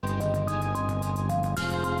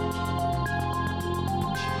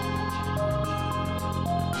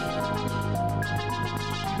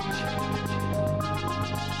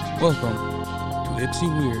Welcome to Ipsy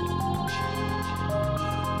Weird.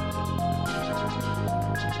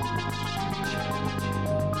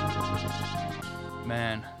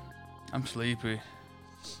 Man, I'm sleepy.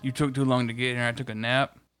 You took too long to get here. I took a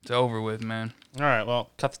nap. It's over with, man. All right,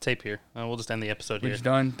 well, cut the tape here. We'll just end the episode We're here. just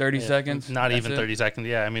done? 30 seconds? Not That's even 30 seconds.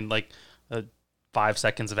 Yeah, I mean, like 5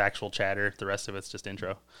 seconds of actual chatter. The rest of it's just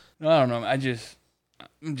intro. I don't know.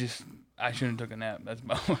 I shouldn't have took a nap. That's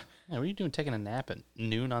about Yeah, what are you doing taking a nap at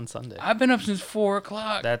noon on Sunday? I've been up since 4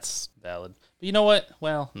 o'clock. That's valid. But you know what?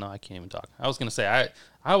 Well, no, I can't even talk. I was going to say,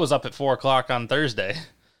 I was up at 4 o'clock on Thursday,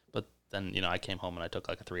 but then, I came home and I took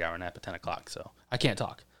like a 3-hour nap at 10 o'clock, so I can't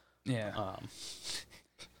talk. Yeah.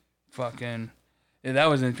 Yeah, that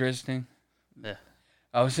was interesting. Yeah.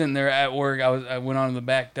 I was sitting there at work. I went on to the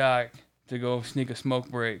back dock to go sneak a smoke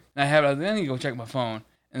break. I need to go check my phone.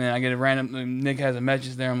 And then I get a random, Nick has a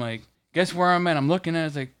message there. I'm like, guess where I'm at? I'm looking at it.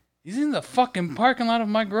 It's like, he's in the fucking parking lot of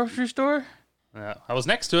my grocery store? Yeah, I was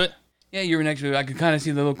next to it. Yeah, you were next to it. I could kind of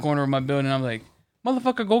see the little corner of my building. I'm like,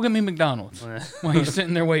 motherfucker, go get me McDonald's while you're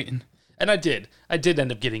sitting there waiting. And I did. I did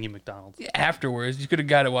end up getting you McDonald's. Yeah, afterwards. You could have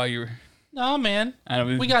got it while you were... No, man.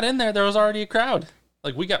 We got in there. There was already a crowd.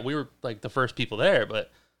 Like, we were like the first people there,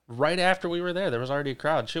 but right after we were there was already a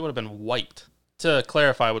crowd. Shit would have been wiped. To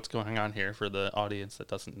clarify what's going on here for the audience that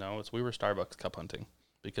doesn't know, is we were Starbucks cup hunting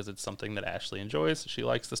because it's something that Ashley enjoys. She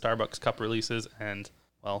likes the Starbucks cup releases, and,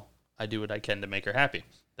 well, I do what I can to make her happy.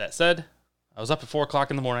 That said, I was up at 4 o'clock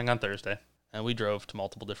in the morning on Thursday, and we drove to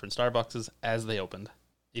multiple different Starbucks as they opened.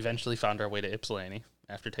 Eventually found our way to Ypsilanti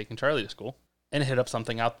after taking Charlie to school, and hit up some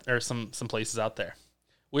places out there.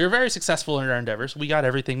 We were very successful in our endeavors. We got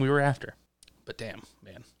everything we were after. But damn,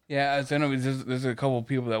 man. Yeah, I know there's a couple of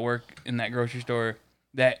people that work in that grocery store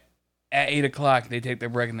that at 8 o'clock they take their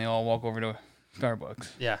break and they all walk over to Starbucks.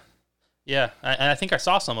 Yeah. Yeah, I think I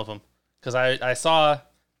saw some of them because I saw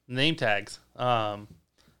name tags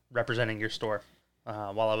representing your store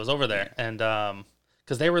while I was over there. And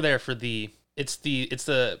because they were there for it's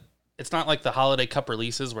not like the holiday cup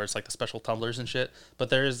releases where it's like the special tumblers and shit, but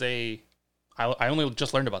there's I only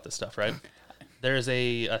just learned about this stuff, right? There's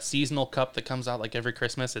a seasonal cup that comes out like every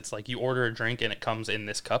Christmas. It's like you order a drink and it comes in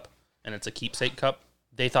this cup, and it's a keepsake cup.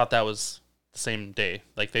 They thought that was the same day.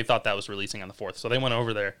 Like, they thought that was releasing on the 4th. So they went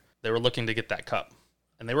over there. They were looking to get that cup.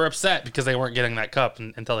 And they were upset because they weren't getting that cup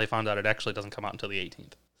until they found out it actually doesn't come out until the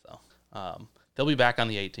 18th. So they'll be back on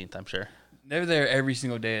the 18th, I'm sure. They're there every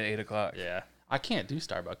single day at 8 o'clock. Yeah. I can't do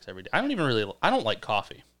Starbucks every day. I don't like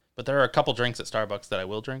coffee. But there are a couple drinks at Starbucks that I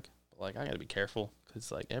will drink. But, like, I got to be careful. Because,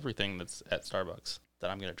 like, everything that's at Starbucks that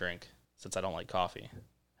I'm going to drink, since I don't like coffee,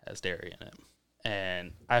 has dairy in it.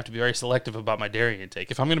 And I have to be very selective about my dairy intake.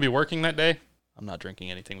 If I'm going to be working that day, I'm not drinking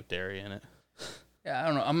anything with dairy in it. Yeah, I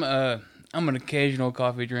don't know. I'm an occasional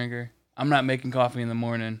coffee drinker. I'm not making coffee in the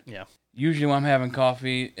morning. Yeah. Usually when I'm having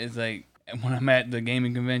coffee, it's like when I'm at the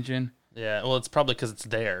gaming convention. Yeah, well, it's probably because it's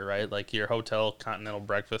there, right? Like your hotel continental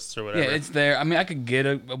breakfasts or whatever. Yeah, it's there. I mean, I could get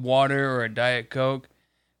a water or a Diet Coke,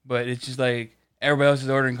 but it's just like... Everybody else is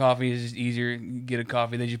ordering coffee. It's just easier. You get a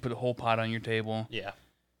coffee. They just put a whole pot on your table. Yeah.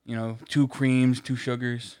 2 creams, 2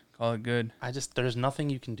 sugars. Call it good. There's nothing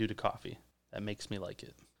you can do to coffee that makes me like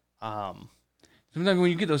it. Sometimes when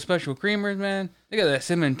you get those special creamers, man, they got that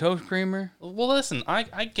cinnamon toast creamer. Well, listen,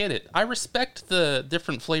 I get it. I respect the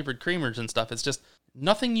different flavored creamers and stuff. It's just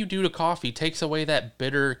nothing you do to coffee takes away that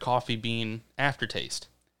bitter coffee bean aftertaste.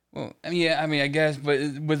 Well, yeah, I guess, but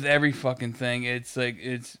with every fucking thing, it's like,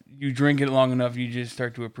 you drink it long enough, you just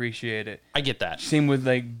start to appreciate it. I get that. Same with,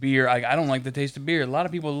 like, beer. I don't like the taste of beer. A lot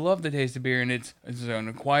of people love the taste of beer, and it's an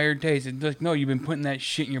acquired taste. It's like, no, you've been putting that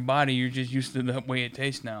shit in your body. You're just used to the way it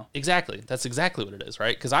tastes now. Exactly. That's exactly what it is,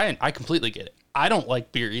 right? Because I completely get it. I don't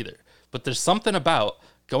like beer either. But there's something about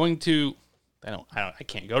going to... I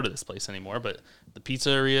can't go to this place anymore, but the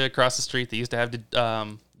pizzeria across the street, they used to have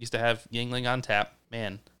Yingling on tap.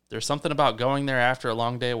 Man... There's something about going there after a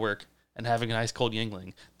long day of work and having a nice cold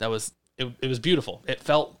Yingling that was beautiful. It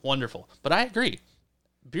felt wonderful. But I agree.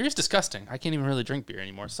 Beer is disgusting. I can't even really drink beer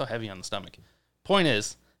anymore. It's so heavy on the stomach. Point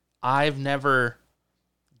is, I've never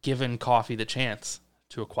given coffee the chance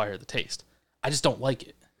to acquire the taste. I just don't like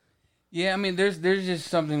it. Yeah, I mean, there's just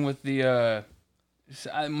something with the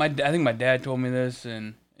I think my dad told me this,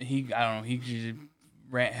 and he just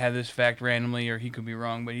had this fact randomly, or he could be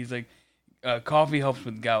wrong, but he's like, coffee helps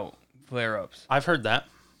with gout flare-ups. I've heard that.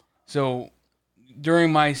 So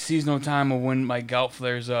during my seasonal time of when my gout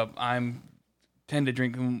flares up, I tend to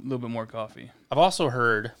drink a little bit more coffee. I've also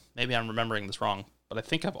heard, maybe I'm remembering this wrong, but I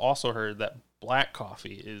think I've also heard that black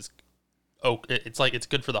coffee is, it's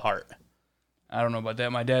good for the heart. I don't know about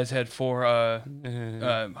that. My dad's had 4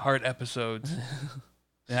 heart episodes.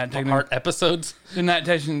 They're not Heart episodes? They're not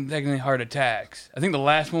technically heart attacks. I think the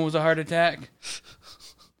last one was a heart attack.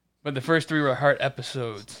 But the first 3 were heart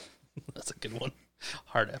episodes. That's a good one.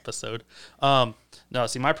 Heart episode. No,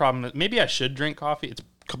 see, my problem is maybe I should drink coffee.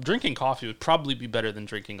 Drinking coffee would probably be better than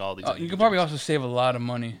drinking all these. You could probably also save a lot of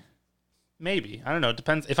money. Maybe. I don't know. It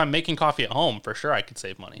depends. If I'm making coffee at home, for sure I could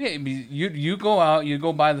save money. Yeah, you go out, you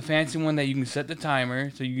go buy the fancy one that you can set the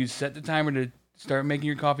timer. So you can set the timer to start making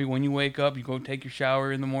your coffee when you wake up. You go take your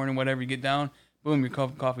shower in the morning, whatever, you get down, boom, your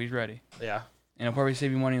coffee's ready. Yeah. And it'll probably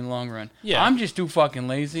save you money in the long run. Yeah. I'm just too fucking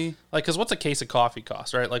lazy. Like, because what's a case of coffee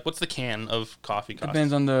cost, right? Like, what's the can of coffee cost?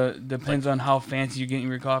 Depends on how fancy you're getting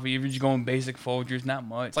your coffee. If you're just going basic Folgers, not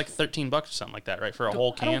much. It's like $13 or something like that, right? For a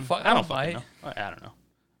whole can? I don't fucking know. I don't know.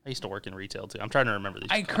 I used to work in retail, too. I'm trying to remember these.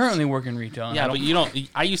 I currently work in retail. Yeah, but you don't...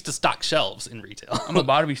 I used to stock shelves in retail. I'm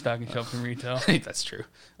about to be stocking shelves in retail. That's true.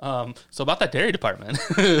 So about that dairy department.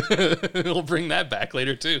 We'll bring that back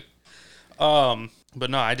later, too. But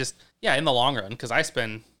no, I just... Yeah, in the long run, because I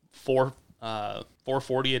spend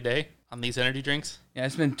 $4.40 a day on these energy drinks. Yeah, I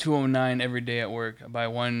spend $2.09 every day at work. I buy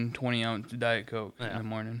 1 20-ounce Diet Coke in the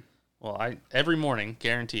morning. Well, every morning,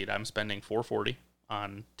 guaranteed, I'm spending $4.40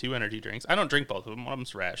 on 2 energy drinks. I don't drink both of them. One of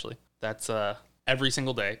them's Ashley. That's every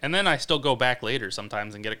single day. And then I still go back later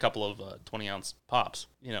sometimes and get a couple of 20-ounce pops.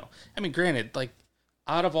 You know, I mean, granted, like,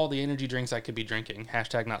 out of all the energy drinks I could be drinking,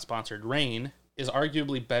 hashtag not sponsored, Reign is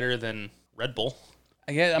arguably better than Red Bull.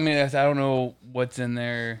 I don't know what's in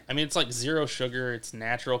there. I mean, it's like 0 sugar. It's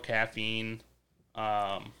natural caffeine.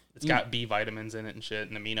 It's got B vitamins in it and shit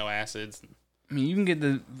and amino acids. I mean, you can get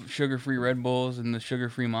the sugar-free Red Bulls and the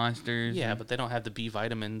sugar-free Monsters. Yeah, but they don't have the B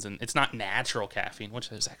vitamins, and it's not natural caffeine, which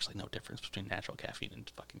there's actually no difference between natural caffeine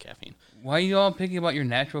and fucking caffeine. Why are you all picky about your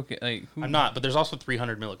natural I'm not, but there's also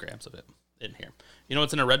 300 milligrams of it in here. You know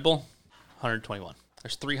what's in a Red Bull? 121.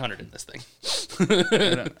 There's 300 in this thing.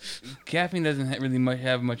 Caffeine doesn't really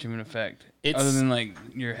have much of an effect, other than like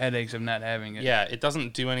your headaches of not having it. Yeah, it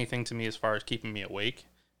doesn't do anything to me as far as keeping me awake.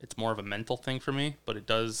 It's more of a mental thing for me, but it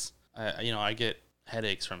does. I get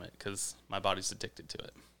headaches from it because my body's addicted to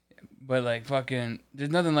it. But like fucking, there's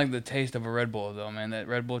nothing like the taste of a Red Bull though, man. That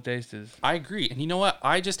Red Bull taste is. I agree, and you know what?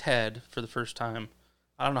 I just had for the first time.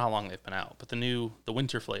 I don't know how long they've been out, but the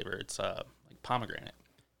winter flavor. It's like pomegranate.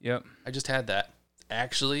 Yep. I just had that.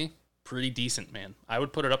 Actually, pretty decent, man. I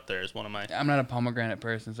would put it up there as one of my... I'm not a pomegranate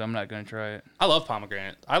person, so I'm not going to try it. I love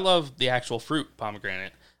pomegranate. I love the actual fruit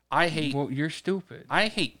pomegranate. Well, you're stupid. I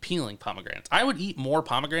hate peeling pomegranates. I would eat more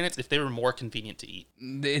pomegranates if they were more convenient to eat.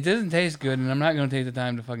 It doesn't taste good, and I'm not going to take the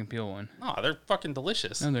time to fucking peel one. No, they're fucking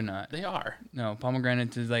delicious. No, they're not. They are. No,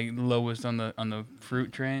 pomegranates is like lowest on the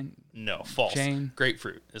fruit train. No, false. Chain.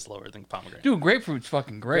 Grapefruit is lower than pomegranate. Dude, grapefruit's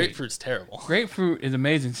fucking great. Grapefruit's terrible. Grapefruit is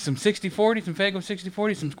amazing. Some 60-40, some Faygo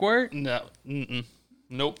 60-40, some Squirt. No.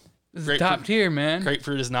 Nope. This is top tier, man.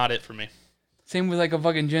 Grapefruit is not it for me. Same with like a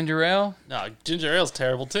fucking ginger ale. No, ginger ale's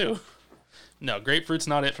terrible too. No, grapefruit's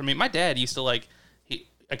not it for me. My dad used to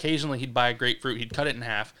occasionally he'd buy a grapefruit, he'd cut it in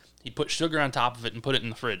half, he'd put sugar on top of it and put it in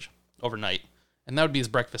the fridge overnight. And that would be his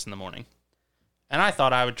breakfast in the morning. And I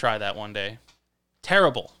thought I would try that one day.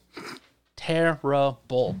 Terrible.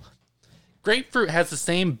 Terrible. Grapefruit has the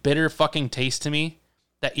same bitter fucking taste to me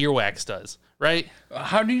that earwax does, right?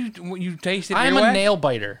 How do you taste it? I'm earwax? a nail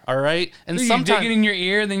biter, all right? And so you dig it in your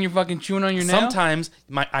ear, then you're fucking chewing on your nail? Sometimes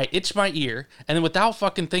I itch my ear, and then without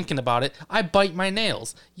fucking thinking about it, I bite my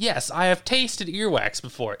nails. Yes, I have tasted earwax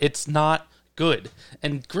before. It's not good.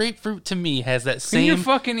 And grapefruit to me has that same your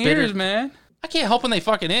fucking ears, man. I can't help when they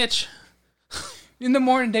fucking itch. In the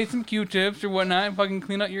morning, take some Q-tips or whatnot and fucking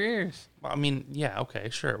clean out your ears. I mean, yeah,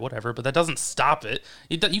 okay, sure, whatever, but that doesn't stop it.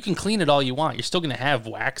 You can clean it all you want. You're still going to have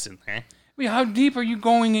wax in there. I mean, how deep are you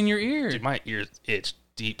going in your ears? Dude, my ears itch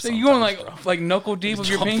deep. So you going like knuckle deep with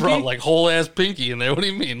your pinky? Bro, like whole ass pinky in there. What do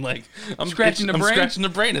you mean? Like I'm scratching the brain. I'm scratching the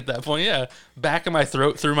brain at that point. Yeah, back of my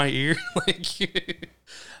throat through my ear.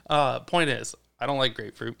 Point is, I don't like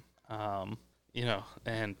grapefruit.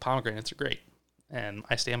 And pomegranates are great, and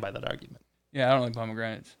I stand by that argument. Yeah, I don't like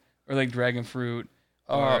pomegranates or like dragon fruit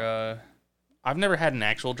or. I've never had an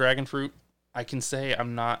actual dragon fruit. I can say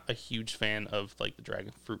I'm not a huge fan of like the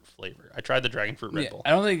dragon fruit flavor. I tried the dragon fruit Red Bull.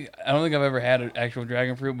 I don't think I've ever had an actual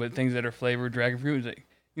dragon fruit, but things that are flavored dragon fruit is like,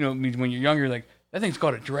 it means when you're younger, like that thing's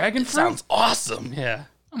called a dragon fruit. Sounds awesome. Yeah.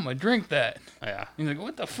 I'm gonna drink that. Yeah. He's like,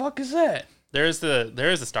 what the fuck is that? There is a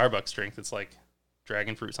Starbucks drink that's like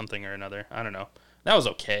dragon fruit something or another. I don't know. That was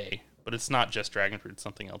okay, but it's not just dragon fruit. It's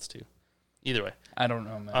something else too. Either way. I don't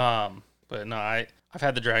know, man. But no, I've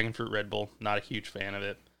had the dragon fruit Red Bull. Not a huge fan of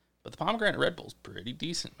it. But the pomegranate Red Bull's pretty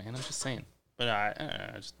decent, man. I'm just saying. But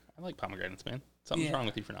I like pomegranates, man. Something's wrong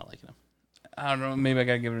with you for not liking them. I don't know. Maybe I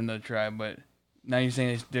gotta give it another try. But now you're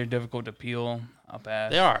saying they're difficult to peel. I'll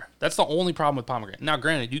pass. They are. That's the only problem with pomegranate. Now,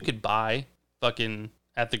 granted, you could buy fucking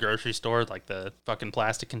at the grocery store like the fucking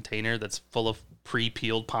plastic container that's full of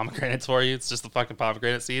pre-peeled pomegranates for you. It's just the fucking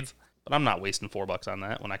pomegranate seeds. But I'm not wasting $4 on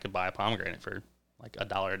that when I could buy a pomegranate for like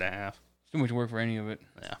 $1.50. It's too much work for any of it.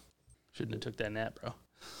 Yeah. Shouldn't have took that nap, bro.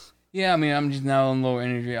 Yeah, I mean, I'm just now on low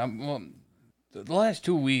energy. The last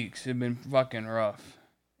 2 weeks have been fucking rough,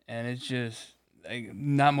 and it's just like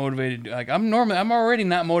not motivated. Like I'm already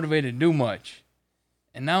not motivated to do much,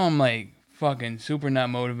 and now I'm like fucking super not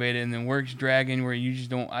motivated, and then work's dragging where you just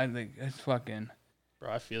don't. I think it's fucking.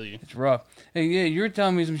 Bro, I feel you. It's rough. Hey, yeah, you were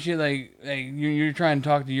telling me some shit like you're trying to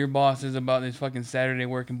talk to your bosses about this fucking Saturday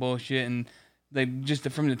working bullshit, and like just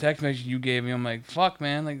from the text message you gave me, I'm like, fuck,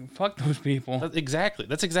 man, like fuck those people. That's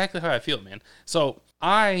exactly how I feel, man. So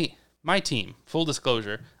my team, full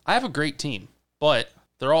disclosure, I have a great team, but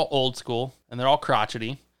they're all old school and they're all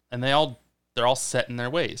crotchety and they're all set in their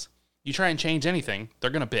ways. You try and change anything, they're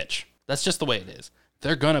gonna bitch. That's just the way it is.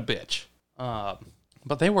 They're gonna bitch.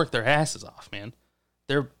 But they work their asses off, man.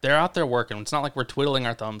 They're out there working. It's not like we're twiddling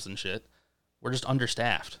our thumbs and shit. We're just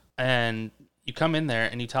understaffed. And you come in there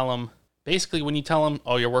and you tell them, basically when you tell them,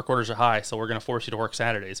 oh, your work orders are high, so we're going to force you to work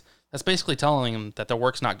Saturdays, that's basically telling them that their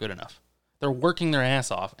work's not good enough. They're working their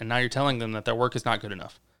ass off, and now you're telling them that their work is not good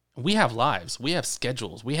enough. We have lives. We have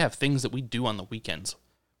schedules. We have things that we do on the weekends.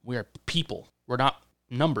 We are people. We're not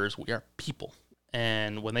numbers. We are people.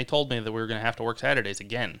 And when they told me that we were going to have to work Saturdays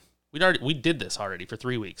again, we did this already for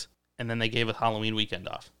 3 weeks. And then they gave us Halloween weekend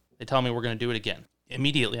off. They tell me we're going to do it again.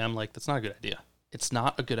 Immediately, I'm like, that's not a good idea. It's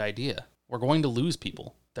not a good idea. We're going to lose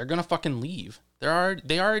people. They're going to fucking leave. They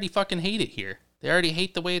already fucking hate it here. They already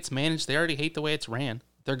hate the way it's managed. They already hate the way it's ran.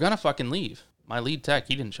 They're going to fucking leave. My lead tech,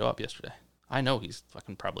 he didn't show up yesterday. I know he's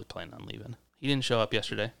fucking probably planning on leaving. He didn't show up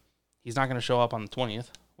yesterday. He's not going to show up on the 20th,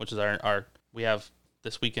 which is we have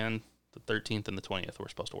this weekend, the 13th and the 20th, we're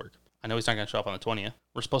supposed to work. I know he's not going to show up on the 20th.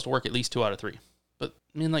 We're supposed to work at least 2 out of 3. But,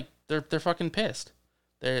 I mean, like, they're fucking pissed.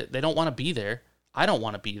 They don't want to be there. I don't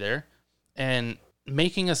want to be there. And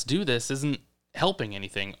making us do this isn't helping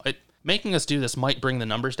anything. Making us do this might bring the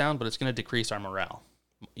numbers down, but it's going to decrease our morale,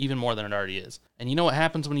 even more than it already is. And you know what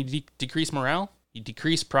happens when you decrease morale? You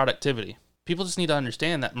decrease productivity. People just need to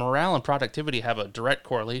understand that morale and productivity have a direct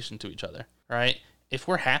correlation to each other, right? If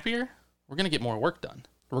we're happier, we're going to get more work done,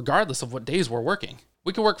 regardless of what days we're working.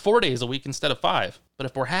 We could work 4 days a week instead of 5, but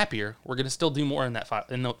if we're happier, we're going to still do more in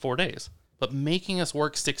the 4 days. But making us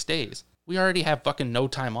work 6 days, we already have fucking no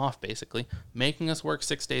time off, basically. Making us work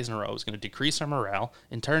 6 days in a row is going to decrease our morale.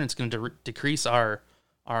 In turn, it's going to decrease our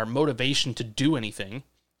motivation to do anything,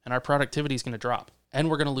 and our productivity is going to drop. And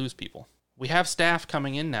we're going to lose people. We have staff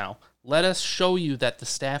coming in now. Let us show you that the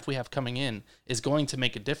staff we have coming in is going to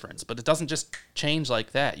make a difference. But it doesn't just change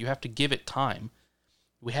like that. You have to give it time.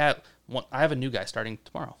 I have a new guy starting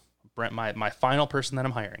tomorrow. Brent, my final person that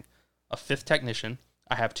I'm hiring, a 5th technician.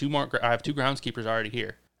 I have 2 groundskeepers already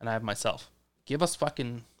here, and I have myself. Give us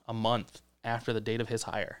fucking a month after the date of his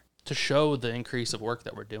hire to show the increase of work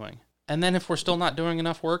that we're doing. And then if we're still not doing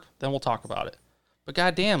enough work, then we'll talk about it. But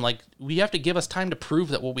goddamn, like, we have to give us time to prove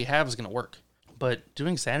that what we have is going to work. But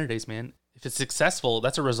doing Saturdays, man, if it's successful,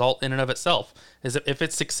 that's a result in and of itself. If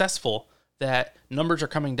it's successful that numbers are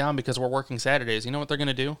coming down because we're working Saturdays, you know what they're going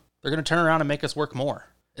to do? They're going to turn around and make us work more.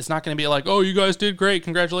 It's not going to be like, oh, you guys did great.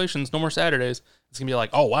 Congratulations. No more Saturdays. It's going to be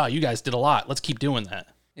like, oh, wow, you guys did a lot. Let's keep doing that.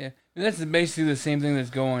 Yeah. That's basically the same thing that's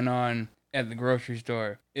going on at the grocery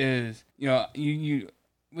store is, you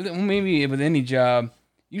maybe with any job,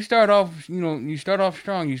 you start off strong. You start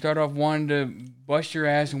off wanting to bust your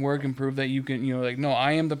ass and work and prove that you can, no,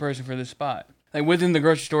 I am the person for this spot. Like within the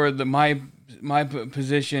grocery store, my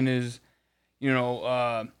position is,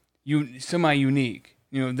 semi-unique.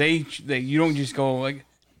 You don't just go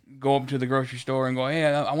up to the grocery store and go, hey,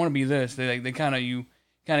 I want to be this. You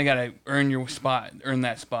kind of got to earn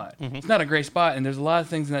that spot. Mm-hmm. It's not a great spot, and there's a lot of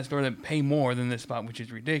things in that store that pay more than this spot, which is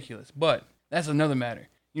ridiculous. But that's another matter.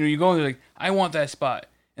 You go there like, I want that spot.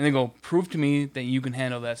 And they go, prove to me that you can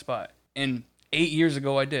handle that spot. And 8 years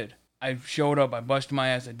ago, I did. I showed up. I busted my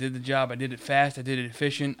ass. I did the job. I did it fast. I did it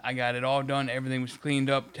efficient. I got it all done. Everything was cleaned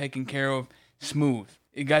up, taken care of, smooth.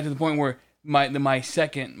 It got to the point where the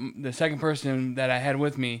second person that I had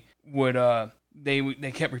with me would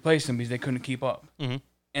they kept replacing them because they couldn't keep up. Mm-hmm.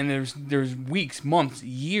 And there's weeks, months,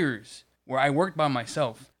 years where I worked by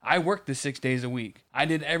myself. I worked the 6 days a week. I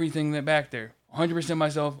did everything that back there, 100%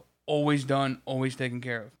 myself. Always done, always taken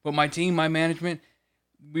care of. But my team, my management,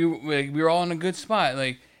 we were all in a good spot.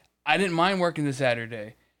 Like, I didn't mind working the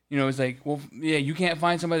Saturday. It's like, well, yeah, you can't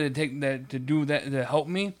find somebody to help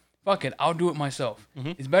me. fuck it, I'll do it myself.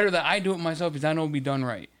 It's better that I do it myself because I know it'll be done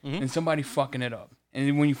right than somebody fucking it up.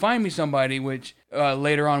 And when you find me somebody, which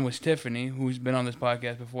later on was Tiffany, who's been on this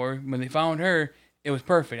podcast before, when they found her, it was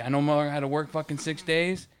perfect. I no longer had to work fucking 6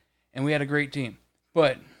 days, and we had a great team.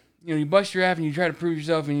 But, you bust your ass and you try to prove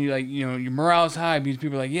yourself, and you your morale's high because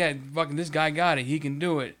people are like, yeah, fucking this guy got it. He can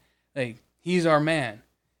do it. Like, he's our man.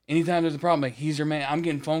 Anytime there's a problem, like, he's your man. I'm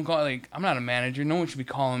getting phone calls. Like, I'm not a manager. No one should be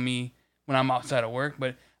calling me when I'm outside of work.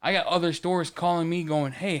 But I got other stores calling me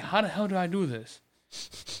going, hey, how the hell do I do this?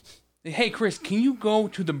 Hey, Chris, can you go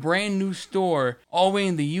to the brand new store all the way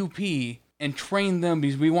in the UP and train them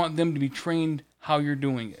because we want them to be trained how you're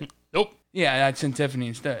doing it? Nope. Yeah, I'd send Tiffany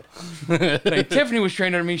instead. Like, Tiffany was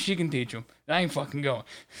trained under me. She can teach them. I ain't fucking going.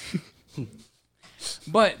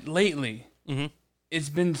 But lately, it's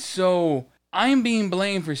been so... I'm being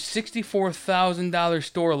blamed for $64,000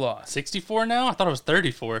 store loss. 64 now? I thought it was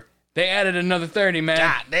 34. They added another 30, man.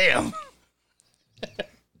 God damn.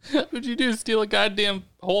 What'd you do? Steal a goddamn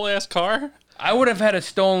whole ass car? I would have had it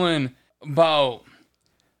stolen about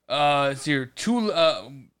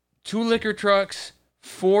two liquor trucks,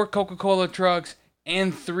 4 Coca-Cola trucks,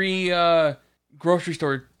 and 3 grocery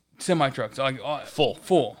store semi trucks. Like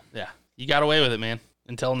full. Yeah, you got away with it, man.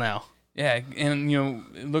 Until now. Yeah, and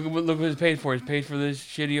look what it's paid for. It's paid for this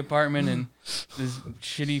shitty apartment and this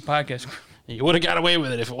shitty podcast. You would have got away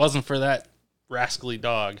with it if it wasn't for that rascally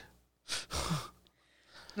dog.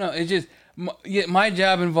 No, it's just my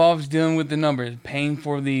job involves dealing with the numbers, paying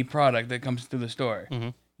for the product that comes through the store.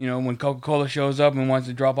 When Coca-Cola shows up and wants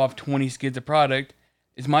to drop off 20 skids of product,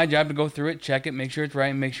 it's my job to go through it, check it, make sure it's right,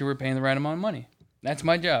 and make sure we're paying the right amount of money. That's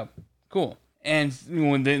my job. Cool. And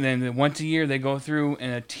then once a year they go through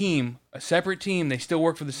and a separate team, they still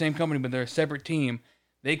work for the same company, but they're a separate team.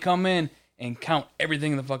 They come in and count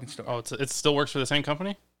everything in the fucking store. Oh, it still works for the same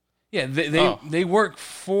company? Yeah, they work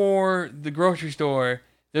for the grocery store.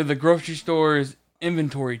 They're the grocery store's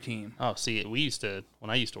inventory team. Oh, see,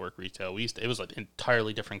 when I used to work retail, it was an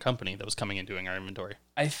entirely different company that was coming in doing our inventory.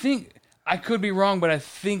 I think, I could be wrong, but I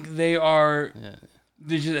think they are... Yeah.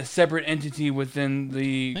 There's just a separate entity within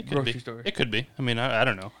the grocery store. It could be. I mean, I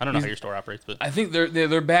don't know. I don't know how your store operates, but I think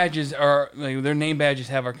their badges are their name badges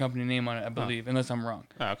have our company name on it. I believe, unless I'm wrong.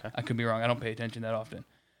 Oh, okay. I could be wrong. I don't pay attention that often,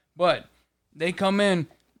 but they come in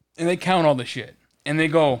and they count all the shit, and they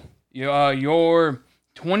go, "You're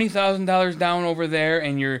 $20,000 down over there,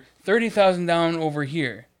 and you're $30,000 down over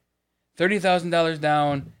here. $30,000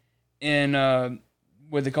 down in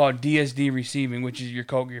what they call DSD receiving, which is your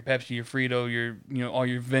Coke, your Pepsi, your Frito, your all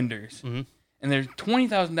your vendors. And there's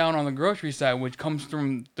 $20,000 down on the grocery side, which comes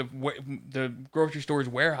from the grocery store's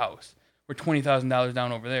warehouse. We're $20,000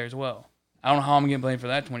 down over there as well. I don't know how I'm getting blamed for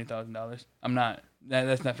that $20,000. I'm not.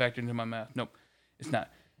 That's not factored into my math. Nope, it's not.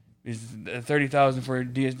 It's $30,000 for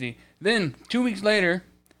DSD. Then 2 weeks later,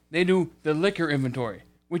 they do the liquor inventory,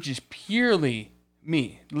 which is purely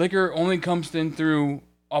me. Liquor only comes in through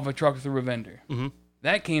off a truck through a vendor.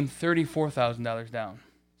 That came $34,000 down.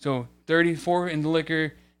 So 34 in the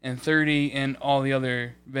liquor and 30 in all the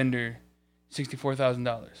other vendor,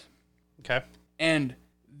 $64,000. Okay. And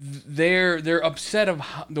they're upset of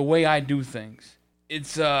the way I do things.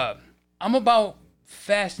 It's I'm about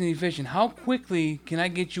fast and efficient. How quickly can I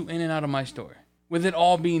get you in and out of my store with it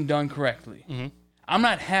all being done correctly? I'm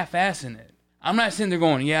not half-assing it. I'm not sitting there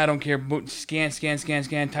going, yeah, I don't care, scan,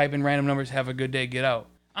 type in random numbers, have a good day, get out.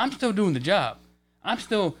 I'm still doing the job. I'm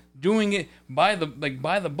still doing it by the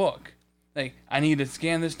book. Like, I need to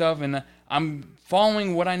scan this stuff, and I'm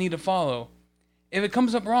following what I need to follow. If it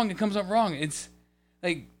comes up wrong, it comes up wrong. It's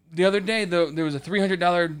like the other day, there was a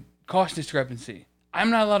 $300 cost discrepancy.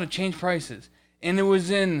 I'm not allowed to change prices, and it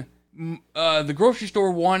was in the grocery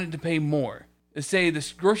store wanted to pay more. Let's say the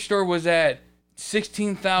grocery store was at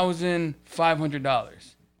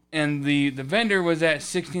 $16,500, and the vendor was at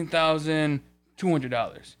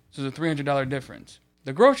 $16,200. So there's a $300 difference.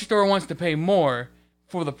 The grocery store wants to pay more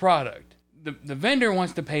for the product. The vendor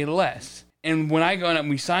wants to pay less. And when I go and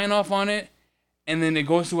we sign off on it, and then it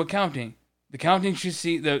goes to accounting, the accounting should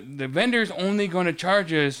see the vendor's only going to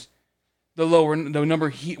charge us the number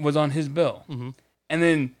he was on his bill. And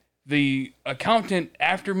then the accountant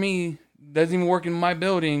after me doesn't even work in my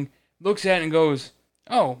building looks at it and goes,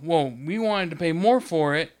 "Oh, well, we wanted to pay more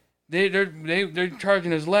for it. They're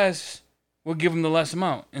charging us less. We'll give them the less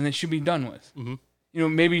amount, and it should be done with."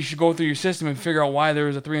 Maybe you should go through your system and figure out why there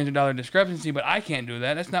was a $300 discrepancy, but I can't do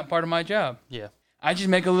that. That's not part of my job. Yeah. I just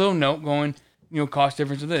make a little note going, cost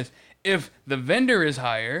difference of this. If the vendor is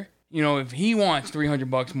higher, if he wants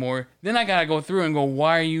 $300 more, then I gotta go through and go,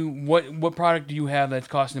 what product do you have that's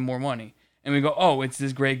costing more money? And we go, oh, it's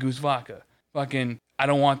this Grey Goose vodka. Fucking, I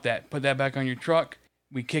don't want that. Put that back on your truck.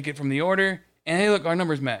 We kick it from the order, and hey, look, our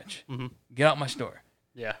numbers match. Mm-hmm. Get out my store.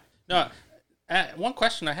 Yeah. No, one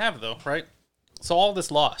question I have, though, right? So all this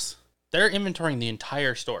loss, they're inventorying the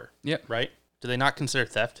entire store. Yep. Right? Do they not consider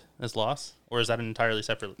theft as loss? Or is that an entirely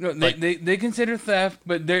separate? No, they consider theft,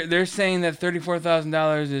 but they're saying that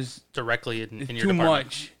 $34,000 is directly in your too department.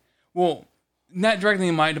 much. Well, not directly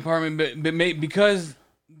in my department, but because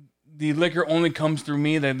the liquor only comes through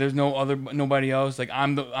me, that there's nobody else. Like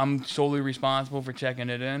I'm solely responsible for checking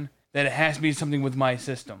it in. That it has to be something with my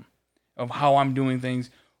system of how I'm doing things,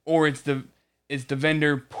 or it's the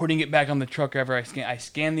vendor putting it back on the truck after I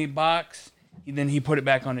scan the box. Then he put it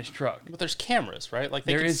back on his truck. But there's cameras, right? Like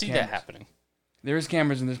they can see that happening. There is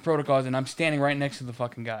cameras and there's protocols, and I'm standing right next to the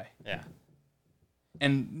fucking guy. Yeah.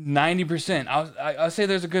 And 90%, I'll say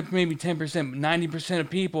there's a good maybe 10%, but 90% of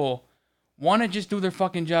people want to just do their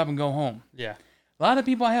fucking job and go home. Yeah. A lot of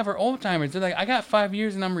people I have are old timers. They're like, I got 5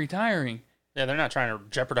 years and I'm retiring. Yeah, they're not trying to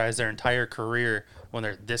jeopardize their entire career when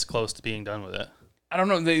they're this close to being done with it. I don't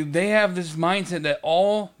know. They have this mindset that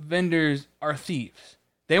all vendors are thieves.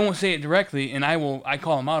 They won't say it directly, and I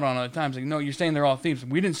call them out on it all the time. It's like, no, you're saying they're all thieves.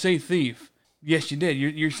 We didn't say thief. Yes, you did.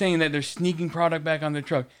 You're saying that they're sneaking product back on their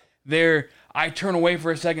truck. I turn away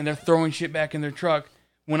for a second, they're throwing shit back in their truck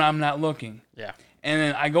when I'm not looking. Yeah. And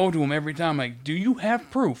then I go to them every time, like, do you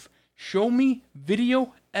have proof? Show me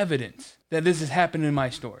video evidence that this has happened in my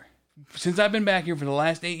store. Since I've been back here for the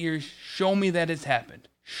last 8 years, show me that it's happened.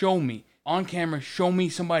 Show me. On camera, show me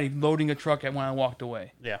somebody loading a truck when I walked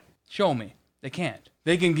away. Yeah. Show me. They can't.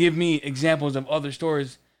 They can give me examples of other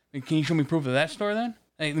stores. Can you show me proof of that store then?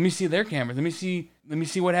 Hey, let me see their cameras. Let me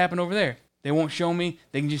see what happened over there. They won't show me.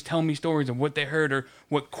 They can just tell me stories of what they heard or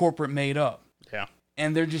what corporate made up. Yeah.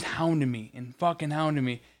 And they're just hounding me and fucking hounding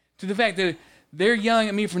me to the fact that they're yelling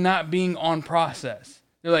at me for not being on process.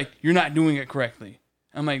 They're like, you're not doing it correctly.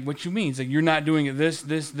 I'm like, what you mean? It's like, you're not doing it this,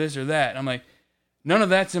 or that. I'm like, none of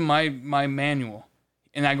that's in my manual.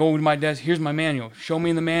 And I go to my desk, here's my manual. Show me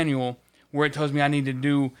in the manual where it tells me I need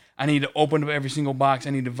to open up every single box. I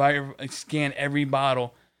need to scan every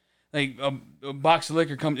bottle. Like a box of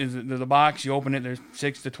liquor there's a box, you open it, there's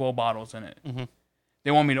 6 to 12 bottles in it. Mm-hmm.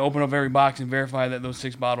 They want me to open up every box and verify that those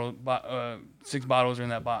 6 bottles are in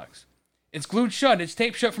that box. It's glued shut. It's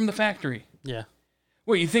taped shut from the factory. Yeah.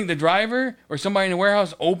 What, you think the driver or somebody in the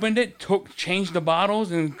warehouse opened it, changed the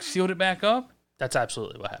bottles, and sealed it back up? That's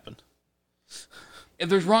absolutely what happened. If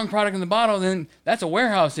there's wrong product in the bottle, then that's a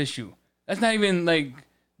warehouse issue. That's not even like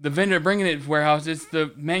the vendor bringing it to warehouse. It's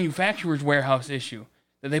the manufacturer's warehouse issue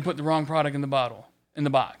that they put the wrong product in the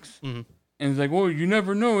box. Mm-hmm. And it's like, well, you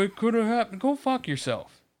never know. It could have happened. Go fuck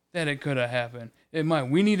yourself. That it could have happened. It might.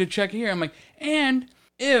 We need to check here. I'm like, and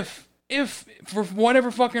if for whatever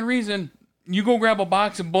fucking reason you go grab a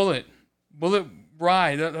box of Bullet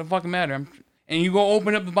Rye, that doesn't fucking matter. And you go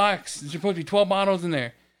open up the box. There's supposed to be 12 bottles in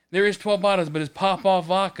there. There is 12 bottles, but it's pop-off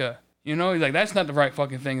vodka. You know, he's like, that's not the right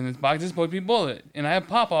fucking thing in this box. It's supposed to be Bullet. And I have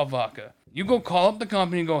pop-off vodka. You go call up the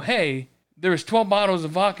company and go, hey, there's 12 bottles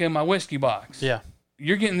of vodka in my whiskey box. Yeah.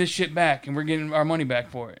 You're getting this shit back, and we're getting our money back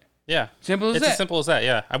for it. Yeah. Simple as that. It's as simple as that,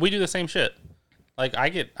 yeah. We do the same shit. Like, I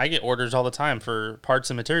get orders all the time for parts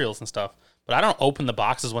and materials and stuff, but I don't open the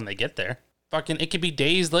boxes when they get there. Fucking, it could be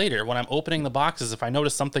days later when I'm opening the boxes. If I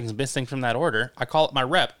notice something's missing from that order, I call up my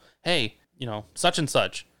rep. Hey, such and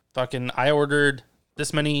such. Fucking, I ordered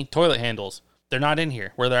this many toilet handles. They're not in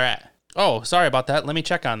here where they're at. Oh, sorry about that. Let me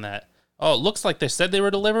check on that. Oh, it looks like they said they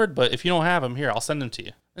were delivered, but if you don't have them, here, I'll send them to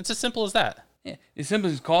you. It's as simple as that. Yeah, it's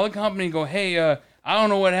simple as call the company and go, hey, I don't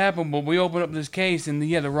know what happened, but we opened up this case and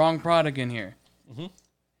the wrong product in here. Mm-hmm.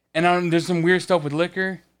 And there's some weird stuff with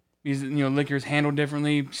liquor because liquor is handled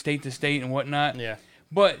differently, state to state and whatnot. Yeah.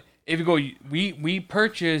 But if you go, we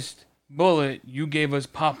purchased Bullet, you gave us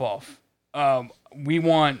pop-off. We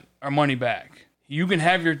want our money back. You can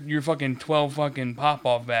have your fucking 12 fucking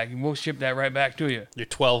pop-off back, and we'll ship that right back to you. Your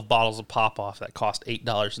 12 bottles of pop-off that cost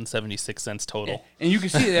 $8.76 total. Yeah. And you can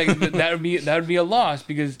see that would be a loss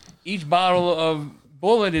because each bottle of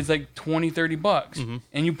Bullet is like $20, $30, mm-hmm.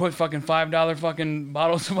 and you put fucking $5 fucking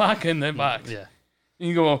bottles of vodka in that box. Yeah. And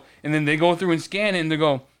you go, and then they go through and scan it, and they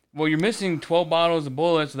go, well, you're missing 12 bottles of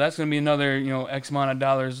Bullet, so that's gonna be another X amount of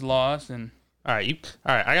dollars lost. And all right,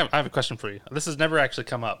 I have a question for you. This has never actually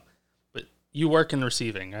come up. You work in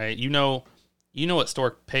receiving, right? You know what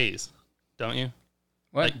store pays, don't you?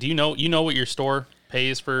 What? Like, do you know what your store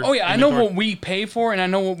pays for? Oh yeah, inventory? I know what we pay for, and I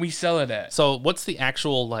know what we sell it at. So what's the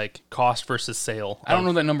actual cost versus sale? I don't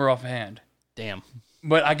know that number offhand. Damn.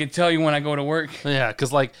 But I could tell you when I go to work. Yeah,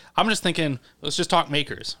 because I'm just thinking, let's just talk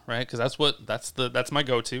makers, right? Because that's my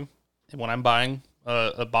go-to when I'm buying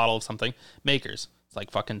a bottle of something. Makers. It's like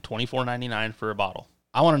fucking $24.99 for a bottle.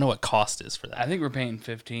 I want to know what cost is for that. I think we're paying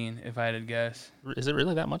 $15 if I had to guess. Is it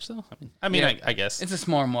really that much though? I guess it's a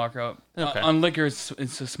small markup. Okay. On liquor,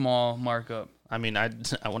 it's a small markup. I mean, I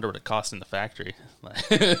wonder what it costs in the factory.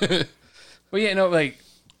 Well, yeah, no, like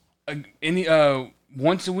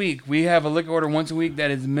once a week we have a liquor order once a week that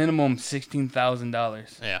is minimum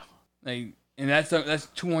 $16,000. Yeah. Like, and that's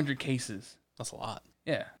 200 cases. That's a lot.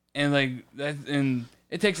 Yeah, and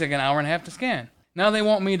it takes like an hour and a half to scan. Now they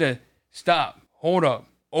want me to stop, hold up,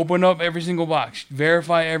 open up every single box,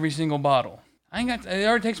 verify every single bottle. It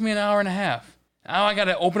already takes me an hour and a half. Now I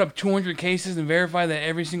gotta open up 200 cases and verify that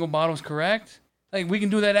every single bottle is correct. Like, we can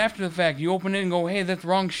do that after the fact. You open it and go, hey, that's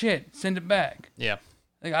wrong shit. Send it back. Yeah.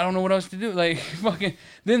 Like, I don't know what else to do. Like, fucking,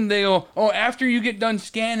 then they go, oh, after you get done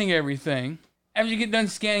scanning everything,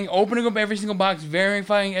 opening up every single box,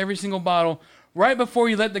 verifying every single bottle, right before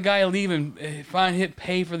you let the guy leave and hit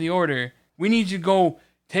pay for the order, we need you to go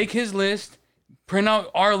take his list, print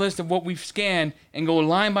out our list of what we've scanned, and go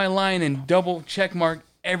line by line and double check mark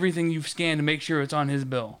everything you've scanned to make sure it's on his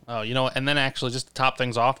bill. Oh, you know what? And then actually, just to top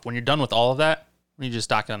things off, when you're done with all of that, you just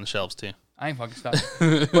stock it on the shelves too. I ain't fucking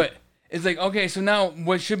stocking. But it's like, okay, so now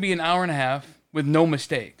what should be an hour and a half with no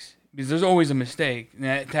mistakes, because there's always a mistake, and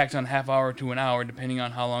that tacks on a half hour to an hour depending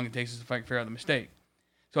on how long it takes us to figure out the mistake.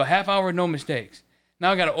 So a half hour with no mistakes.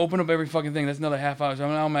 Now I got to open up every fucking thing. That's another half hour. So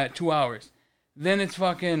now I'm at 2 hours. Then it's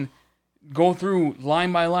fucking go through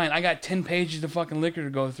line by line. I got 10 pages of fucking liquor to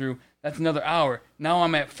go through. That's another hour. Now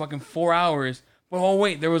I'm at fucking 4 hours. But oh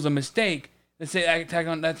wait, there was a mistake. Let's say I tack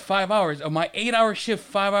on, that's 5 hours. Of my 8 hour shift,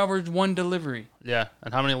 5 hours, one delivery. Yeah.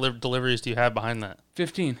 And how many deliveries do you have behind that?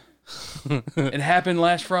 15. It happened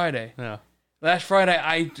last Friday. Yeah. Last Friday,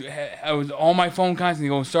 I was on my phone constantly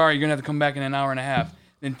going, sorry, you're going to have to come back in an hour and a half.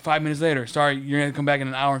 Then 5 minutes later, sorry, you're going to have to come back in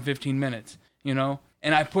an hour and 15 minutes, you know?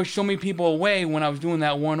 And I pushed so many people away when I was doing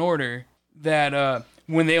that one order that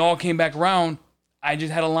when they all came back around, I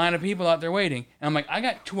just had a line of people out there waiting. And I'm like, I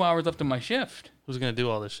got 2 hours left of my shift. Who's going to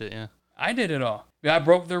do all this shit, yeah? I did it all. I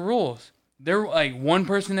broke their rules. They're like one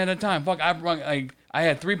person at a time. Fuck, I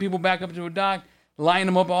had 3 people back up to a dock, line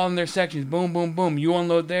them up all in their sections. Boom, boom, boom. You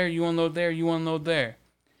unload there, you unload there, you unload there.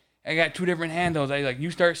 I got 2 different handles.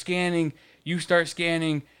 You start scanning, you start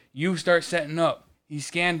setting up. He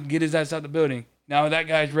scanned, get his ass out the building. Now that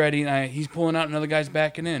guy's ready, and he's pulling out, another guy's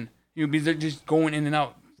backing in. Because they're just going in and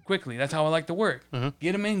out quickly. That's how I like to work. Mm-hmm.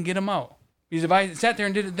 Get them in, get them out. Because if I sat there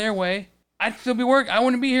and did it their way, I'd still be working. I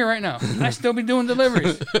wouldn't be here right now. I'd still be doing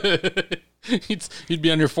deliveries. You'd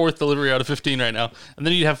be on your 4th delivery out of 15 right now. And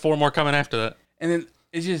then you'd have 4 more coming after that. And then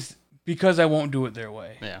it's just because I won't do it their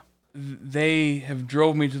way. Yeah. They have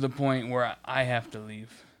drove me to the point where I have to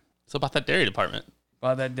leave. So about that dairy department.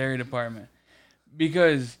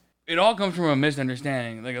 Because it all comes from a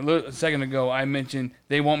misunderstanding. Like a second ago, I mentioned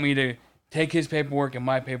they want me to take his paperwork and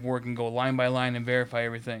my paperwork and go line by line and verify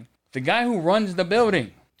everything. The guy who runs the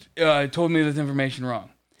building told me this information wrong.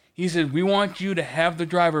 He said, we want you to have the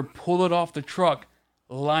driver pull it off the truck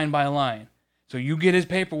line by line. So you get his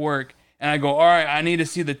paperwork, and I go, all right, I need to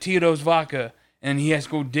see the Tito's vodka. And he has to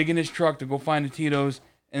go dig in his truck to go find the Tito's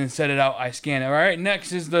and then set it out. I scan it. All right,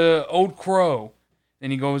 next is the Old Crow. Then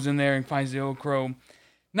he goes in there and finds the Old Crow.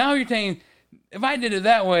 Now you're saying, if I did it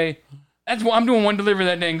that way, that's what I'm doing, one delivery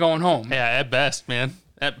that day and going home. Yeah, at best, man.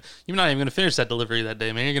 You're not even going to finish that delivery that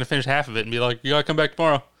day, man. You're going to finish half of it and be like, you got to come back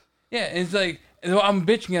tomorrow. Yeah, it's like, I'm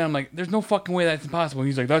bitching at him. I'm like, there's no fucking way that's impossible.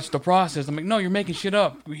 He's like, that's the process. I'm like, no, you're making shit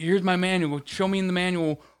up. Here's my manual. Show me in the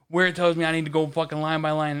manual where it tells me I need to go fucking line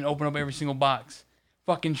by line and open up every single box.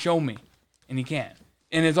 Fucking show me. And he can't.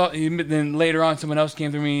 And it's all. Then later on, someone else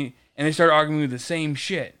came through me and they started arguing with the same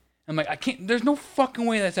shit. I'm like, I can't. There's no fucking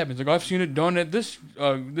way that's happened. Like, I've seen it done at this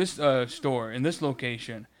store in this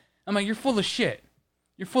location. I'm like, you're full of shit.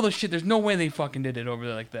 You're full of shit. There's no way they fucking did it over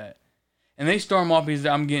there like that. And they storm off because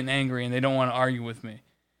I'm getting angry and they don't want to argue with me.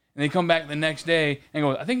 And they come back the next day and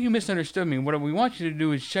go, I think you misunderstood me. What we want you to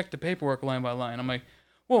do is check the paperwork line by line. I'm like,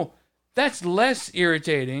 well, that's less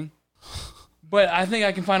irritating, but I think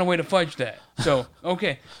I can find a way to fudge that. So,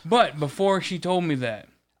 okay. But before she told me that,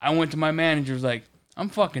 I went to my manager, was like, I'm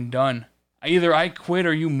fucking done. Either I quit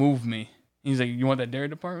or you move me. He's like, you want that dairy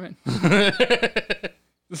department?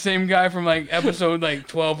 The same guy from like episode like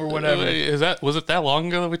 12 or whatever. Was it that long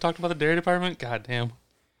ago that we talked about the dairy department? God damn.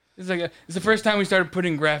 It's like it's the first time we started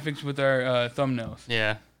putting graphics with our thumbnails.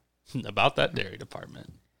 Yeah, about that dairy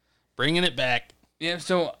department, bringing it back. Yeah,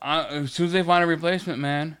 so as soon as they find a replacement,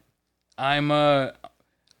 man, I'm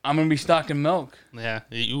gonna be stocking milk. Yeah,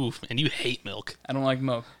 and you hate milk. I don't like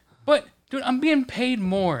milk, but dude, I'm being paid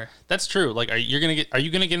more. That's true. Like, are you gonna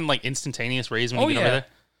get like instantaneous raise when you get over there?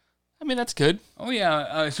 I mean, that's good. Oh,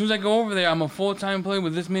 yeah. As soon as I go over there, I'm a full-time employee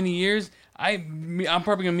with this many years. I'm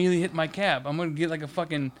probably going to immediately hit my cap. I'm going to get like a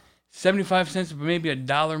fucking 75 cents or maybe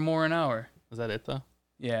 $1 more an hour. Is that it, though?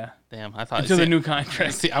 Yeah. Damn, I thought... Until the new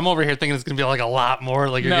contract. See, I'm over here thinking it's going to be like a lot more.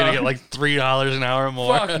 Like, you're going to get like $3 an hour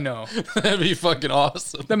more. Fuck no. That'd be fucking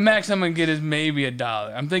awesome. The max I'm going to get is maybe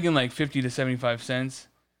 $1. I'm thinking like 50 to 75 cents.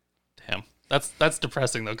 Damn. That's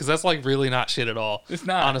depressing, though, because that's like really not shit at all. It's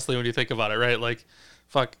not. Honestly, when you think about it, right? Like,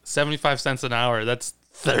 fuck, 75 cents an hour. That's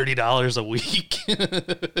 $30 a week.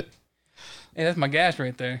 Hey, that's my gas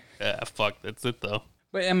right there. Yeah, fuck, that's it, though.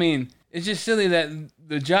 But, I mean, it's just silly that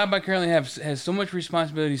the job I currently have has so much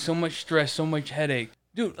responsibility, so much stress, so much headache.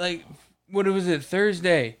 Dude, like, what was it,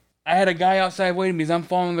 Thursday? I had a guy outside waiting because I'm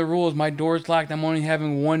following the rules. My door's locked. I'm only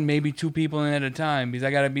having 1, maybe 2 people in at a time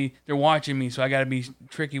because they're watching me, so I got to be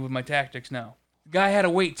tricky with my tactics now. The guy had to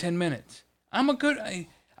wait 10 minutes. I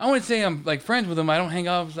wouldn't say I'm, like, friends with him. I don't hang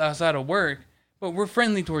out outside of work. But we're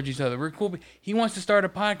friendly towards each other. We're cool. He wants to start a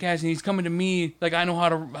podcast, and he's coming to me like I know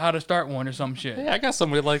how to start one or some shit. Hey, I got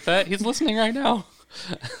somebody like that. He's listening right now.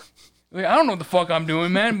 Like, I don't know what the fuck I'm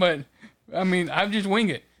doing, man, but, I mean, I just wing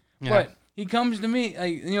it. Yeah. But he comes to me,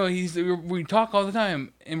 like, you know, we talk all the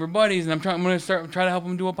time, and we're buddies, and I'm going to try to help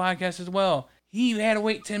him do a podcast as well. He had to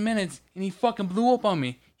wait 10 minutes, and he fucking blew up on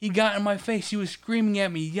me. He got in my face. He was screaming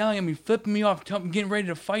at me, yelling at me, flipping me off, getting ready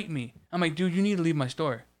to fight me. I'm like, dude, you need to leave my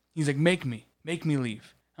store. He's like, make me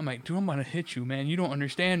leave. I'm like, dude, I'm about to hit you, man. You don't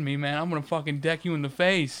understand me, man. I'm going to fucking deck you in the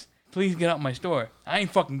face. Please get out my store. I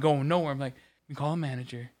ain't fucking going nowhere. I'm like, call a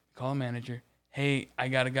manager. Hey, I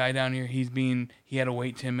got a guy down here. He had to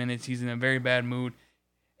wait 10 minutes. He's in a very bad mood,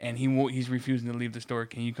 and he's refusing to leave the store.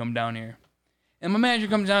 Can you come down here? And my manager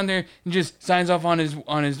comes down there and just signs off on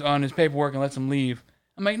his paperwork and lets him leave.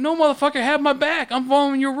 I'm like, no, motherfucker, have my back. I'm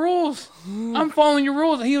following your rules.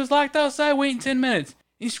 He was locked outside waiting 10 minutes.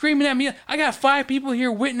 He's screaming at me. I got 5 people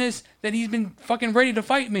here witness that he's been fucking ready to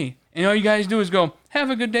fight me. And all you guys do is go,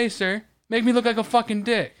 have a good day, sir. Make me look like a fucking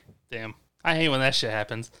dick. Damn. I hate when that shit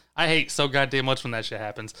happens. I hate so goddamn much when that shit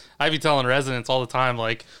happens. I be telling residents all the time,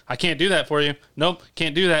 like, I can't do that for you. Nope,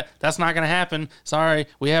 can't do that. That's not going to happen. Sorry,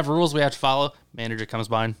 we have rules we have to follow. Manager comes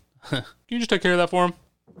by and, can you just take care of that for him?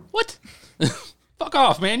 What? Fuck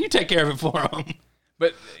off, man. You take care of it for him.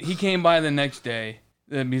 But he came by the next day.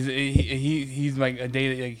 He's like a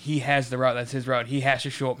day, like, he has the route. That's his route. He has to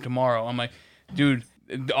show up tomorrow. I'm like, dude,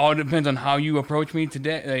 it all depends on how you approach me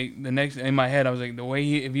today. Like, the next, in my head, I was like,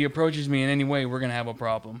 if he approaches me in any way, we're gonna have a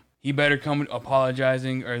problem. He better come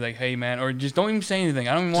apologizing or like, hey man, or just don't even say anything.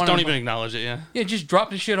 I don't even want to. Don't even acknowledge it. Yeah, just drop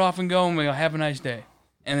the shit off and go and go, have a nice day.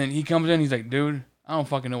 And then he comes in, he's like, dude, I don't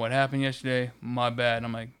fucking know what happened yesterday. My bad. And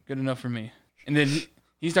I'm like, good enough for me. And then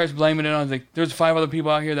he starts blaming it on, like, there's 5 other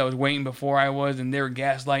people out here that was waiting before I was, and they were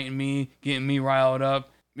gaslighting me, getting me riled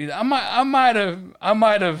up. I might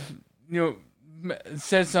have, you know,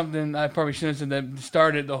 said something I probably shouldn't have said that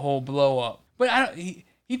started the whole blow up. But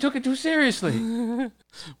he took it too seriously.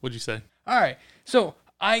 What'd you say? All right, so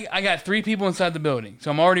I got 3 people inside the building,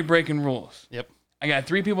 so I'm already breaking rules. Yep. I got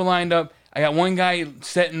 3 people lined up. I got 1 guy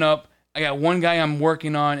setting up. I got 1 guy I'm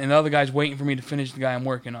working on, and the other guy's waiting for me to finish the guy I'm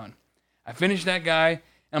working on. I finished that guy.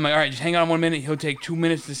 And I'm like, all right, just hang on 1 minute. He'll take 2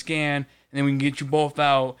 minutes to scan, and then we can get you both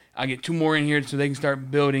out. I'll get 2 more in here so they can start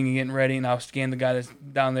building and getting ready, and I'll scan the guy that's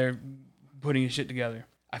down there putting his shit together.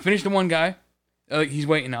 I finished the 1 guy. He's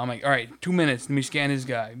waiting now. I'm like, all right, 2 minutes. Let me scan this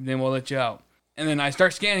guy. Then we'll let you out. And then I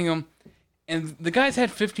start scanning him, and the guy's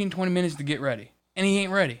had 15, 20 minutes to get ready, and he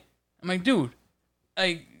ain't ready. I'm like, dude,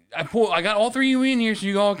 I got all 3 of you in here so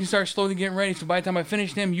you all can start slowly getting ready. So by the time I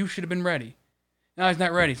finished him, you should have been ready. Now he's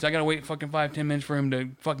not ready, so I gotta wait fucking 5-10 minutes for him to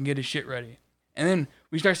fucking get his shit ready. And then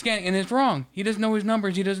we start scanning, and it's wrong. He doesn't know his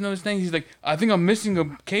numbers. He doesn't know his things. He's like, I think I'm missing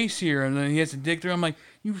a case here. And then he has to dig through. I'm like,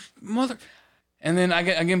 you mother... And then I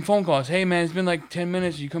give him phone calls. Hey, man, it's been like 10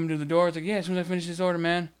 minutes. You come to the door. It's like, yeah, as soon as I finish this order,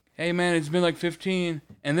 man. Hey, man, it's been like 15.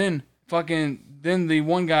 And then then the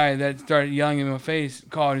 1 guy that started yelling in my face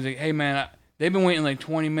called. He's like, hey, man, they've been waiting like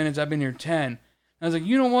 20 minutes. I've been here 10. And I was like,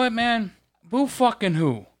 you know what, man? Boo fucking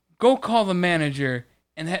who? Go call the manager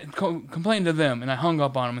and complain to them. And I hung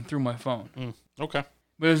up on him and threw my phone. Okay.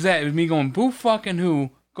 But it was me going, boo fucking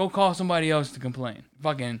who? Go call somebody else to complain.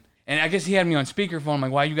 Fucking. And I guess he had me on speakerphone. I'm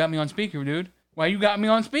like, why you got me on speaker, dude? Why you got me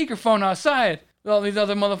on speakerphone outside with all these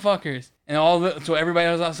other motherfuckers? And so everybody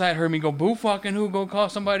else outside heard me go, boo fucking who? Go call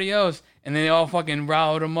somebody else. And then they all fucking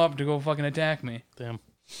riled him up to go fucking attack me.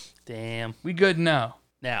 Damn. We good now.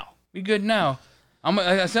 We good now. I'm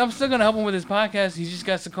still going to help him with his podcast. He just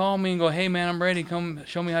got to call me and go, hey, man, I'm ready. Come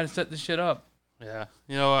show me how to set this shit up. Yeah.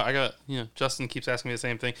 You know, Justin keeps asking me the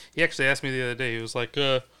same thing. He actually asked me the other day. He was like,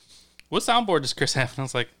 what soundboard does Chris have? And I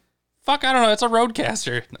was like, Fuck, I don't know. It's a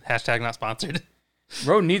Roadcaster. Hashtag not sponsored.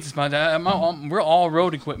 Rode needs a sponsor. We're all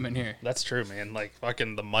Rode equipment here. That's true, man. Like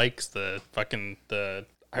fucking the mics,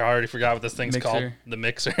 I already forgot what this thing's called. The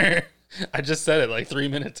mixer. I just said it like 3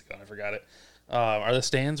 minutes ago. I forgot it. Are the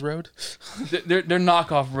stands Rode? They're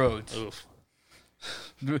knockoff Rodes. Oof.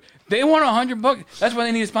 They want $100. That's why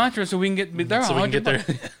they need a sponsor so we can get. They're so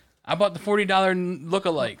 $100. I bought the $40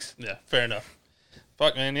 lookalikes. Yeah, fair enough.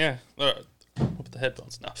 Fuck, man. Yeah. With the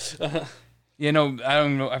headphones now. Yeah, no, I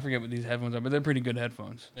don't know. I forget what these headphones are, but they're pretty good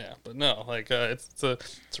headphones. Yeah, but no, like it's a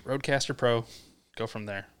Rodecaster Pro. Go from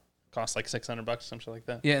there. Costs like $600 or something like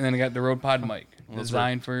that. Yeah, and then I got the Rode Pod mic,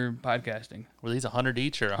 designed for podcasting. Were these 100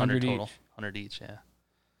 each or 100 total? Each. 100 each, yeah.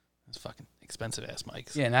 It's fucking expensive ass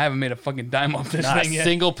mics. Yeah, and I haven't made a fucking dime off this Not thing yet. a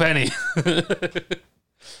single penny.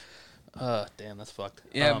 Damn, that's fucked.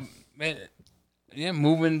 Yeah, man. Yeah,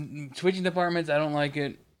 switching departments. I don't like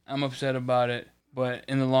it. I'm upset about it. But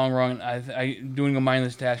in the long run, I doing a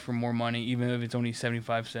mindless task for more money, even if it's only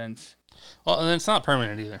 75 cents. Well, and it's not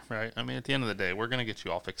permanent either, right? I mean, at the end of the day, we're gonna get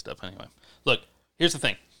you all fixed up anyway. Look, here's the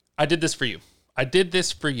thing. I did this for you.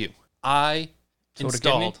 I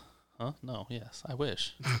installed. Huh? No. Yes, I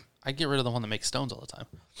wish. I get rid of the one that makes stones all the time.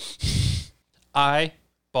 I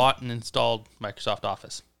bought and installed Microsoft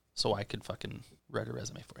Office so I could fucking write a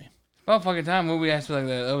resume for you. About fucking time. What we asked for like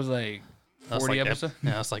that? That was like 40 episodes.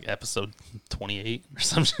 Yeah, it's like episode 28 or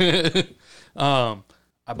some shit. I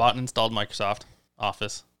bought and installed Microsoft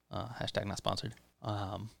Office. Hashtag not sponsored.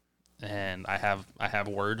 And I have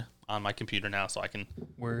Word on my computer now, so I can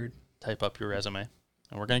type up your resume.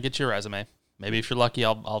 And we're gonna get you a resume. Maybe if you're lucky,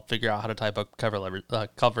 I'll figure out how to type up cover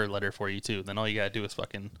letter for you too. Then all you gotta do is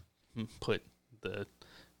fucking put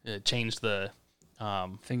change the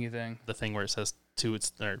thingy thing, the thing where it says to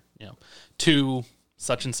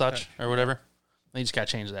such and such or whatever. You just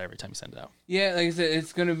gotta change that every time you send it out. Yeah, like I said,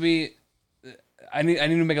 it's gonna be. I need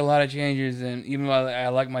to make a lot of changes, and even though I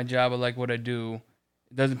like my job, I like what I do,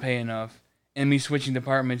 it doesn't pay enough. And me switching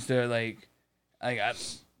departments to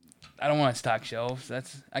I don't want to stock shelves.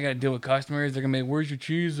 I gotta deal with customers. They're gonna be, where's your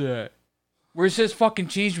cheese at? Where's this fucking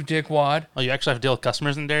cheese, you dickwad? Oh, you actually have to deal with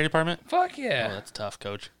customers in the dairy department? Fuck yeah. Oh, that's tough,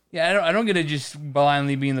 coach. Yeah, I don't get to just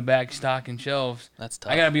blindly be in the back stocking shelves. That's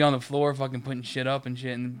tough. I gotta be on the floor fucking putting shit up and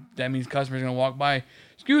shit, and that means customers are gonna walk by.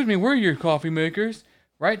 Excuse me, where are your coffee makers?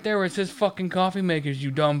 Right there where it says fucking coffee makers,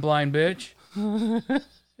 you dumb blind bitch. It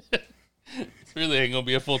really ain't gonna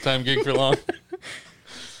be a full-time gig for long.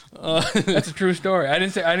 That's a true story. I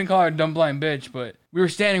didn't call her a dumb blind bitch, but we were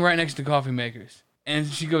standing right next to coffee makers, and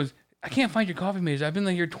she goes, I can't find your coffee makers. I've been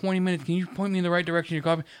like here 20 minutes. Can you point me in the right direction of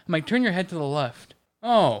your coffee? I'm like, turn your head to the left.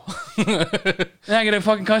 Oh. Then I get a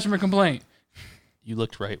fucking customer complaint. You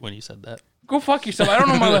looked right when you said that. Go fuck yourself. I don't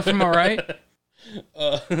know my left from my right.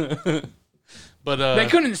 But they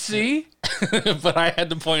couldn't see. But I had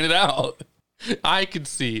to point it out. I could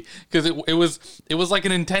see because it was like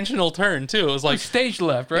an intentional turn too. It was like stage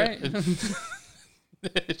left, right?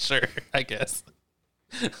 Sure, I guess.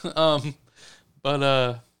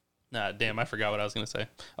 Nah, damn, I forgot what I was gonna say.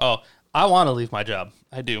 Oh, I want to leave my job.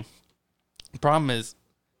 I do. The problem is,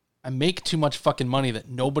 I make too much fucking money that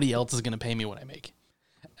nobody else is gonna pay me what I make,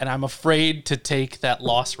 and I'm afraid to take that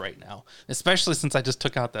loss right now. Especially since I just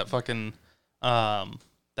took out that fucking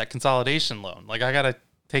that consolidation loan. Like I gotta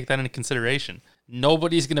take that into consideration.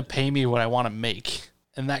 Nobody's gonna pay me what I want to make,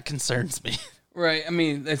 and that concerns me. Right. I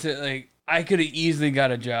mean, that's it. Like I could have easily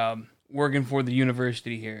got a job working for the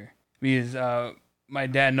university here because my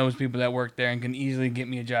dad knows people that work there and can easily get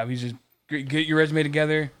me a job. He's just get your resume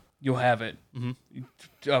together, you'll have it.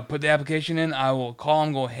 Mm-hmm. Put the application in. I will call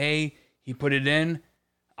him. Go, hey, he put it in.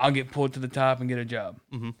 I'll get pulled to the top and get a job.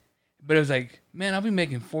 Mm-hmm. But it was like, man, I'll be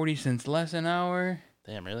making 40 cents less an hour.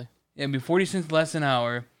 Damn, really? Yeah, it'd be 40 cents less an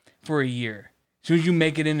hour for a year. As soon as you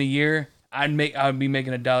make it in a year, I'd be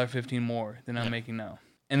making $1.15 more than I'm making now.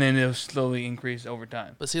 And then it'll slowly increase over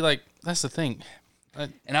time. But see, like, that's the thing.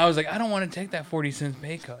 And I was like, I don't want to take that 40 cents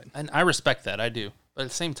pay cut. And I respect that, I do. But at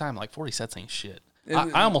the same time, like, 40 cents ain't shit.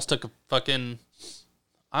 I almost took how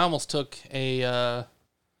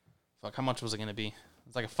much was it going to be? It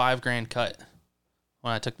was like a $5,000 cut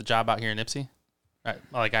when I took the job out here in Ipsy. Right.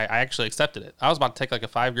 Like, I actually accepted it. I was about to take like a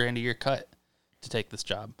 $5,000 a year cut to take this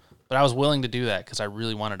job. But I was willing to do that because I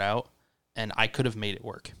really wanted out, and I could have made it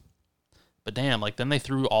work. But damn, like, then they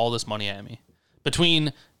threw all this money at me.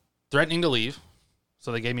 Between threatening to leave,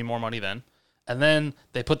 so they gave me more money then, and then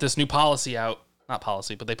they put this new policy out. Not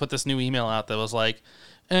policy, but they put this new email out that was like,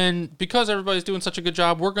 and because everybody's doing such a good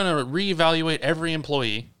job, we're going to reevaluate every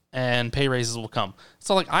employee, and pay raises will come.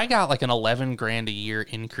 So, like, I got like an $11,000 a year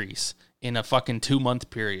increase in a fucking 2-month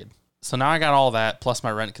period. So now I got all that plus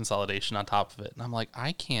my rent consolidation on top of it. And I'm like,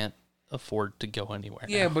 I can't afford to go anywhere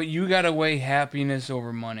Yeah, now. but you got to weigh happiness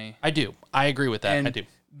over money. I do. I agree with that. And I do.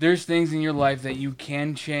 There's things in your life that you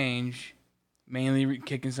can change, mainly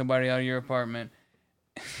kicking somebody out of your apartment.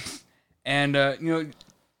 And,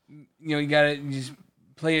 you got to just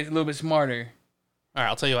play it a little bit smarter. All right,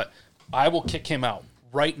 I'll tell you what. I will kick him out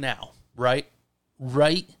right now. Right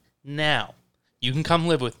now. You can come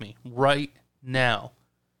live with me right now.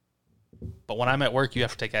 But when I'm at work, you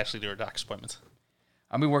have to take Ashley to her doctor's appointments.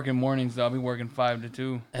 I'll be working mornings, though. I'll be working 5 to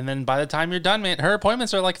 2. And then by the time you're done, man, her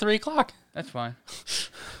appointments are like 3 o'clock. That's fine.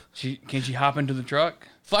 Can she hop into the truck?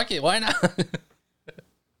 Fuck it, why not?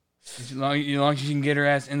 As long as she can get her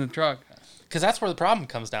ass in the truck. Because that's where the problem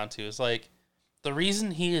comes down to. Is like, the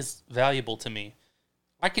reason he is valuable to me,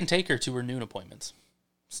 I can take her to her noon appointments.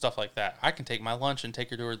 Stuff like that. I can take my lunch and take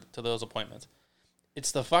her to those appointments.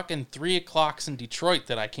 It's the fucking 3 o'clocks in Detroit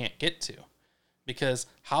that I can't get to. Because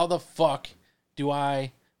how the fuck do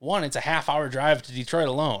I... One, it's a half-hour drive to Detroit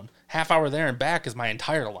alone. Half hour there and back is my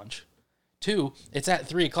entire lunch. 2, it's at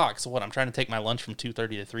 3 o'clock. So what, I'm trying to take my lunch from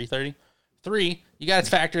 2:30 to 3:30? 3, you got to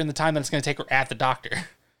factor in the time that it's going to take her at the doctor.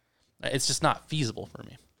 It's just not feasible for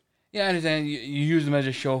me. Yeah, I understand. You use them as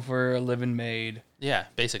a chauffeur, a living maid. Yeah,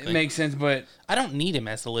 basically. It makes sense, but... I don't need him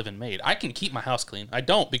as the living maid. I can keep my house clean. I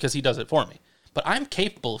don't because he does it for me. But I'm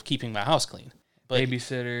capable of keeping my house clean. But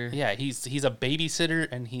babysitter. Yeah, he's a babysitter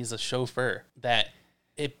and he's a chauffeur that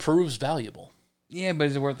it proves valuable. Yeah, but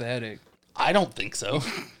is it worth the headache? I don't think so.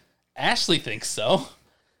 Ashley thinks so.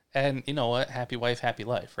 And you know what? Happy wife, happy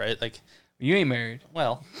life, right? Like, you ain't married.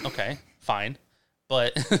 Well, okay, fine.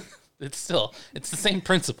 But it's the same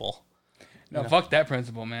principle. No, fuck that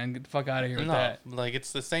principle, man. Get the fuck out of here with that. Like,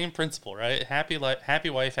 it's the same principle, right? Happy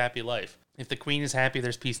wife, happy life. If the queen is happy,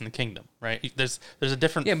 there's peace in the kingdom, right? There's a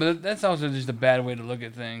different... Yeah, but that's also just a bad way to look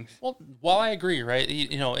at things. Well, while I agree, right?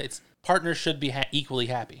 It's partners should be equally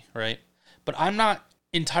happy, right? But I'm not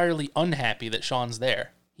entirely unhappy that Sean's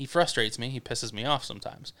there. He frustrates me. He pisses me off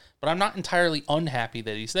sometimes. But I'm not entirely unhappy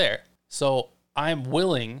that he's there. So I'm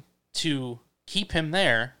willing to keep him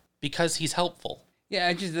there because he's helpful. Yeah,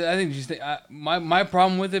 I think my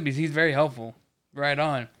problem with it, because he's very helpful, right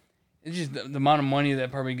on. It's just the amount of money that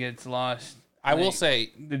probably gets lost. I will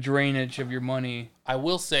say... The drainage of your money. I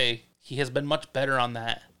will say he has been much better on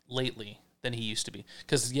that lately than he used to be.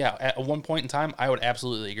 Because, yeah, at one point in time, I would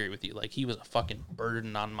absolutely agree with you. Like, he was a fucking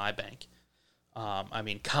burden on my bank.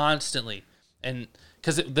 Constantly. And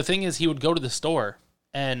because the thing is, he would go to the store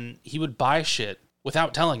and he would buy shit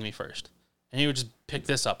without telling me first. And he would just pick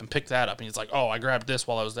this up and pick that up. And he's like, oh, I grabbed this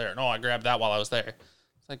while I was there. No, I grabbed that while I was there.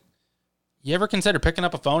 It's like, you ever consider picking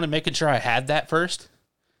up a phone and making sure I had that first?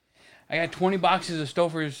 I got 20 boxes of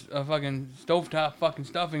Stouffer's fucking stovetop fucking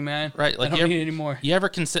stuffing, man. Right. Like, I don't need it anymore. You ever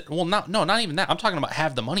consider... Well, not even that. I'm talking about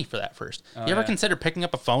have the money for that first. You ever consider picking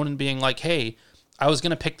up a phone and being like, hey, I was going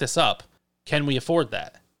to pick this up. Can we afford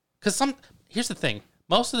that? Because here's the thing.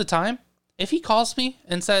 Most of the time, if he calls me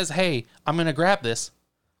and says, hey, I'm going to grab this,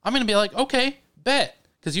 I'm going to be like, okay, bet.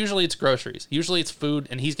 Because usually it's groceries. Usually it's food,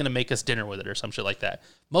 and he's going to make us dinner with it or some shit like that.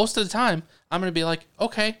 Most of the time, I'm going to be like,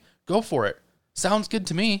 okay, go for it. Sounds good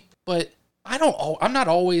to me. But I'm not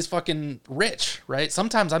always fucking rich, right?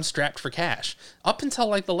 Sometimes I'm strapped for cash. Up until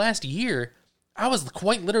like the last year, I was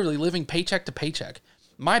quite literally living paycheck to paycheck.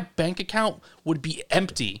 My bank account would be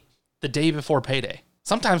empty the day before payday.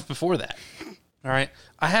 Sometimes before that. All right.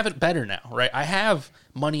 I have it better now, right? I have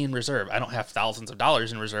money in reserve. I don't have thousands of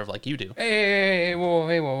dollars in reserve like you do. Hey,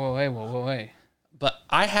 whoa. But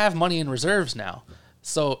I have money in reserves now.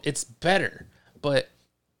 So it's better. But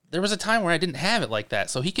there was a time where I didn't have it like that.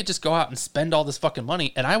 So he could just go out and spend all this fucking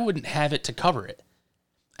money and I wouldn't have it to cover it.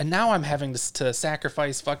 And now I'm having to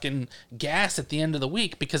sacrifice fucking gas at the end of the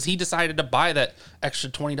week because he decided to buy that extra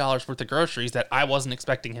 $20 worth of groceries that I wasn't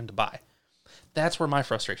expecting him to buy. That's where my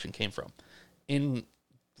frustration came from. In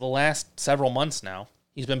the last several months now,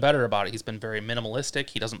 he's been better about it. He's been very minimalistic.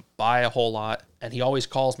 He doesn't buy a whole lot. And he always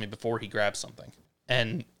calls me before he grabs something.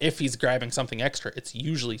 And if he's grabbing something extra, it's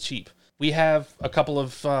usually cheap. We have a couple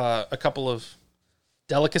of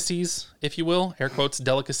delicacies, if you will, air quotes,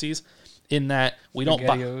 delicacies, in that we don't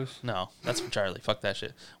buy... No, that's for Charlie. Fuck that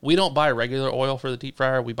shit. We don't buy regular oil for the deep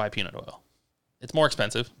fryer. We buy peanut oil. It's more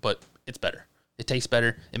expensive, but it's better. It tastes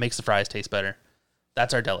better. It makes the fries taste better.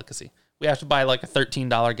 That's our delicacy. We have to buy like a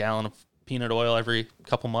 $13 gallon of peanut oil every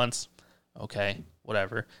couple months. Okay,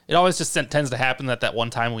 whatever. It always just tends to happen that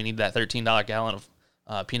one time we need that $13 gallon of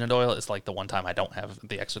peanut oil is like the one time I don't have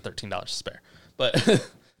the extra $13 to spare. But,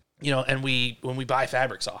 and when we buy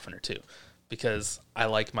fabric softener too, because I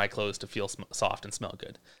like my clothes to feel soft and smell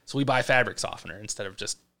good. So we buy fabric softener instead of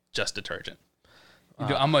just just detergent.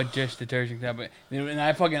 Dude, I'm a just detergent guy, but and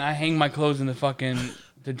I hang my clothes in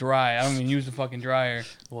to dry. I don't even use the fucking dryer.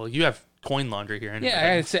 Well, you have coin laundry here. Anyway.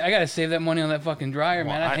 Yeah, I gotta save that money on that fucking dryer,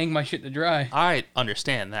 man. I hang my shit to dry. I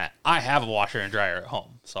understand that. I have a washer and dryer at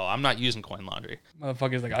home, so I'm not using coin laundry.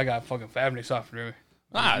 Motherfuckers like I got fucking fabric softener.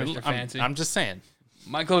 Mr. Fancy. I'm just saying.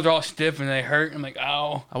 My clothes are all stiff and they hurt. I'm like,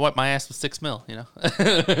 ow. I wipe my ass with 6 mil, you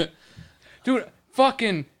know. Dude,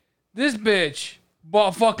 fucking this bitch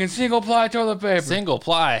bought fucking single ply toilet paper. Single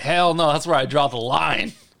ply? Hell no. That's where I draw the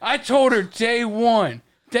line. I told her day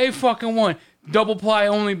fucking one, double ply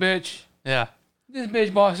only, bitch. Yeah. This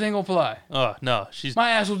bitch bought single ply. Oh no, my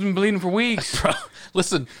ass was been bleeding for weeks. Bro,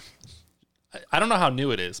 listen. I don't know how new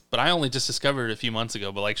it is, but I only just discovered it a few months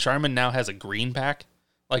ago. But like Charmin now has a green pack.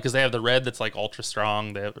 Like, because they have the red that's like ultra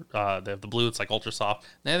strong, they have the blue that's like ultra soft.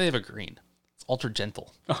 Now they have a green. It's ultra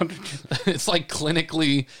gentle. It's like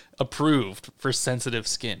clinically approved for sensitive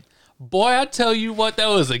skin. Boy, I tell you what, that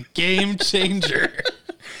was a game changer.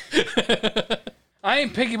 I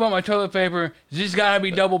ain't picky about my toilet paper. It's just gotta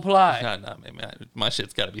be double ply. No, man, my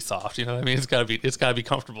shit's gotta be soft. You know what I mean? It's gotta be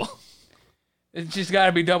comfortable. It's just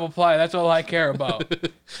gotta be double ply. That's all I care about.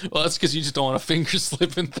 Well, that's because you just don't want a finger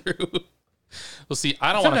slipping through. Well, see,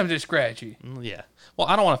 I don't. Sometimes it's scratchy. Yeah. Well,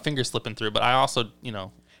 I don't want a finger slipping through, but I also, you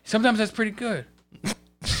know. Sometimes that's pretty good.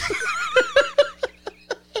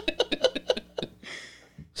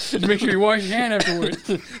 Just make sure you wash your hand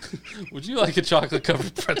afterwards. Would you like a chocolate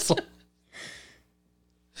covered pretzel?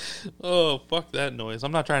 Oh, fuck that noise.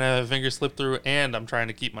 I'm not trying to have a finger slip through, and I'm trying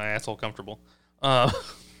to keep my asshole comfortable. Why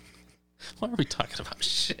are we talking about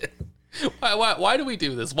shit? Why do we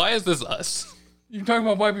do this? Why is this us? You're talking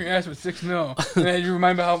about wiping your ass with 6 mil. And then you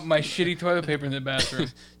remind me about my shitty toilet paper in the bathroom.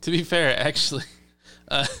 To be fair, actually,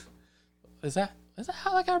 is that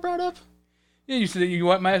how that got brought up? Yeah, you said that you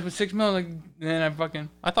wipe my ass with 6 mil, like, and then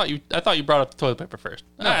I thought you brought up the toilet paper first.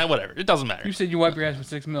 No. Whatever. It doesn't matter. You said you wipe your ass with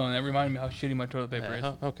 6 mil, and that reminded me how shitty my toilet paper is.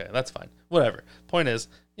 Okay, that's fine. Whatever. Point is,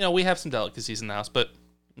 you know, we have some delicacies in the house, but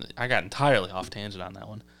I got entirely off tangent on that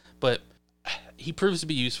one. But he proves to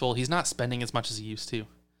be useful. He's not spending as much as he used to.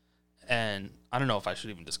 And I don't know if I should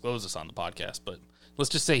even disclose this on the podcast, but let's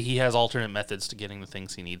just say he has alternate methods to getting the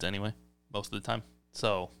things he needs anyway, most of the time.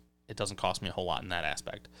 So it doesn't cost me a whole lot in that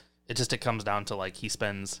aspect. It comes down to like he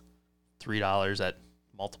spends $3 at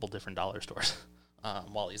multiple different dollar stores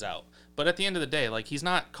while he's out. But at the end of the day, like he's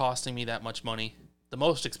not costing me that much money. The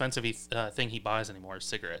most expensive thing he buys anymore is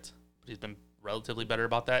cigarettes. But he's been relatively better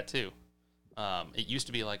about that too. It used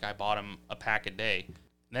to be like I bought him a pack a day. And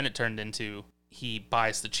then it turned into he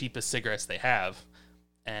buys the cheapest cigarettes they have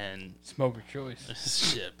and smoker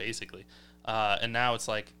choice. Shit, basically. And now it's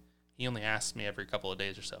like he only asks me every couple of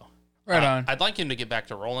days or so. Right on. I'd like him to get back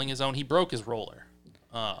to rolling his own. He broke his roller.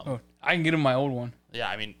 I can get him my old one. Yeah,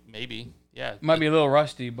 I mean, maybe. Yeah. Might be a little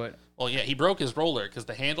rusty, but... Well, yeah, he broke his roller because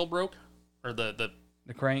the handle broke. Or the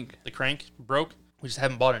crank. The crank broke. We just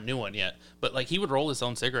haven't bought a new one yet. But, like, he would roll his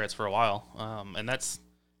own cigarettes for a while. And that's,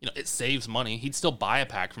 you know, it saves money. He'd still buy a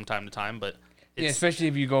pack from time to time, but... Yeah, especially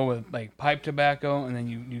if you go with, like, pipe tobacco and then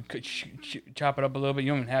you chop it up a little bit.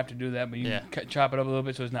 You don't even have to do that, but you chop it up a little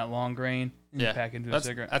bit so it's not long grain. And you pack into a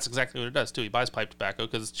cigarette. That's exactly what it does, too. He buys pipe tobacco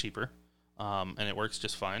because it's cheaper, and it works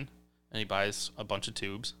just fine. And he buys a bunch of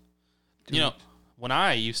tubes. You know, when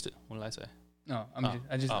I used to... What did I say? No,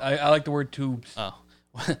 I like the word tubes. Oh.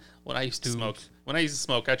 When I used to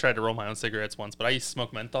smoke, I tried to roll my own cigarettes once, but I used to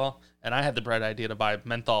smoke menthol, and I had the bright idea to buy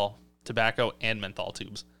menthol tobacco and menthol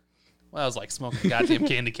tubes. Well, I was like smoking goddamn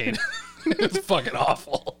candy cane. It's fucking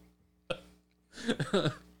awful.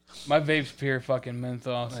 My vape's pure fucking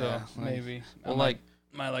menthol, so maybe. Well,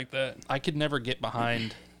 might like that. I could never get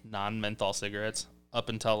behind non-menthol cigarettes up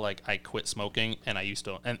until like I quit smoking, and I used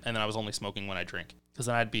to, and then I was only smoking when I drink, because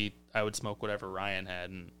then I would smoke whatever Ryan had,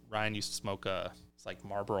 and Ryan used to smoke it's like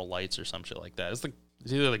Marlboro Lights or some shit like that. It's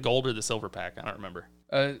either the gold or the silver pack. I don't remember.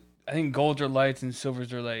 I think golds are lights and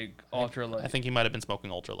silvers are like ultra lights. I think he might have been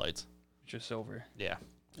smoking ultra lights. Just silver. Yeah.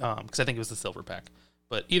 Because I think it was the silver pack.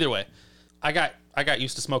 But either way, I got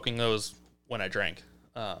used to smoking those when I drank.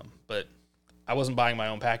 But I wasn't buying my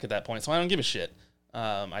own pack at that point, so I don't give a shit.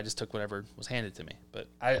 I just took whatever was handed to me. But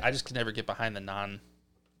I just could never get behind the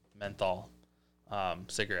non-menthol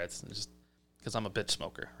cigarettes, just because I'm a bitch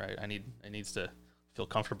smoker, right? It needs to feel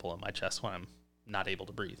comfortable in my chest when I'm not able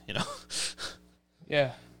to breathe, you know?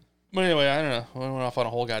 Yeah. But anyway, I don't know. I went off on a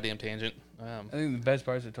whole goddamn tangent. I think the best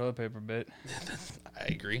part is the toilet paper bit. I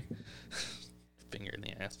agree. Finger in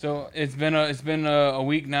the ass. So it's been a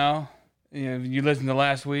week now. You know, you listened to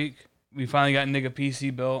last week. We finally got Nick a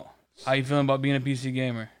PC built. How you feeling about being a PC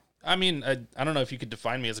gamer? I mean, I don't know if you could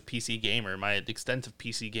define me as a PC gamer. My extent of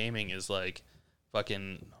PC gaming is like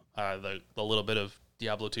fucking the little bit of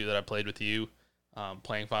Diablo 2 that I played with you,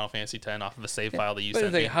 playing Final Fantasy X off of a save file that you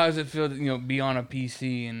sent me. How does it feel to be on a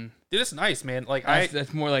PC and? Dude, it's nice, man. Like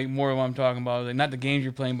that's more what I'm talking about. Like not the games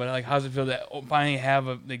you're playing, but like how's it feel to finally have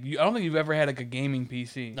I don't think you've ever had like a gaming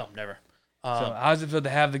PC. No, never. So how does it feel to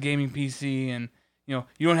have the gaming PC and you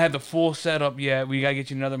don't have the full setup yet? We gotta get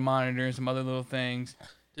you another monitor and some other little things.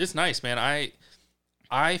 It's nice, man.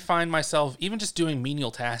 I find myself, even just doing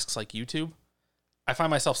menial tasks like YouTube, I find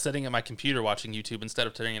myself sitting at my computer watching YouTube instead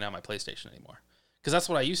of turning it on my PlayStation anymore. Because that's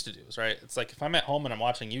what I used to do, right? It's like if I'm at home and I'm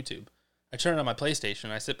watching YouTube, I turn it on my PlayStation,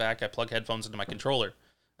 I sit back, I plug headphones into my controller,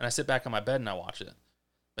 and I sit back on my bed and I watch it.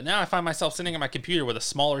 But now I find myself sitting at my computer with a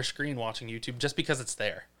smaller screen watching YouTube just because it's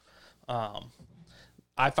there.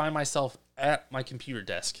 I find myself at my computer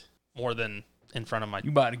desk more than in front of my...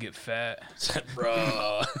 You about to get fat.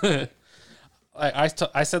 Bro. I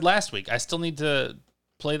said last week, I still need to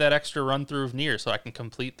play that extra run through of Nier so I can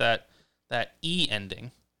complete that E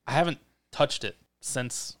ending. I haven't touched it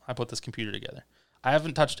since I put this computer together. I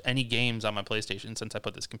haven't touched any games on my PlayStation since I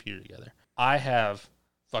put this computer together. I have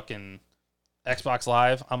fucking Xbox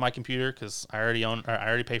Live on my computer because I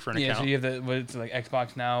already pay for an account. Yeah, so you have it's like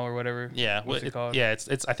Xbox Now or whatever. Yeah, what's it called? Yeah,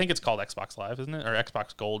 it's I think it's called Xbox Live, isn't it, or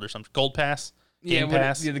Xbox Gold or something? Gold Pass. Game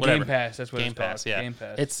Pass. The whatever. Game Pass. That's what Game it's called. Pass. Yeah, Game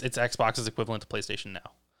Pass. It's Xbox's equivalent to PlayStation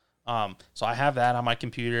Now. So I have that on my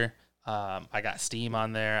computer. I got Steam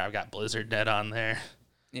on there. I've got Blizzard Net on there.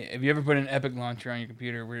 Yeah, if you ever put an Epic launcher on your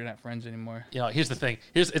computer, we're not friends anymore. Here's the thing.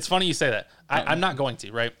 It's funny you say that. I'm not going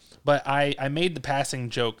to, right? But I made the passing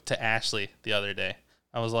joke to Ashley the other day.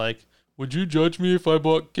 I was like, would you judge me if I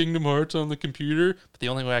bought Kingdom Hearts on the computer? But the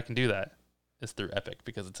only way I can do that is through Epic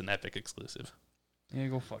because it's an Epic exclusive. Yeah,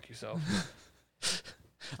 go fuck yourself.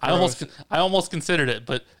 I almost considered it,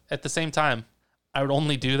 but at the same time, I would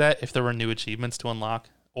only do that if there were new achievements to unlock,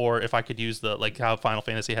 or if I could use the how Final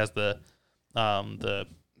Fantasy has the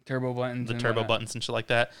turbo buttons, buttons and shit like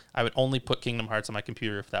that. I would only put Kingdom Hearts on my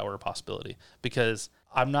computer if that were a possibility, because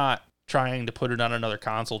I'm not trying to put it on another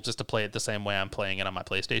console just to play it the same way I'm playing it on my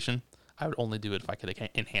PlayStation. I would only do it if I could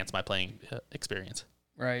enhance my playing experience.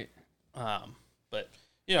 Right. But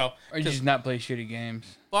or you just not play shitty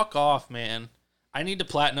games. Fuck off, man. I need to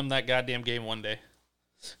platinum that goddamn game one day.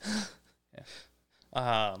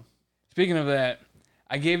 Yeah. Speaking of that,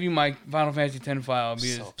 I gave you my Final Fantasy X file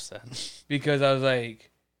so upset. Because I was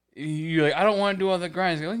like, you're like, I don't want to do all the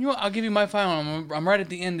grinds. I go, I'll give you my file. I'm right at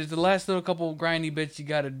the end. There's the last little couple grindy bits you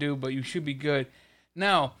got to do, but you should be good.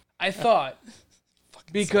 Now, I thought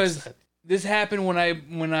because this happened when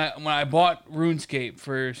I bought RuneScape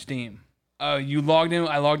for Steam. You logged in.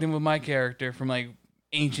 I logged in with my character from like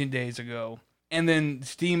ancient days ago. And then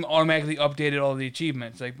Steam automatically updated all the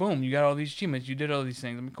achievements. Like, boom, you got all these achievements. You did all these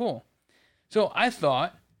things. cool. So I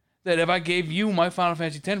thought that if I gave you my Final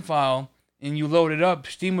Fantasy X file and you load it up,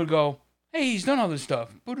 Steam would go, hey, he's done all this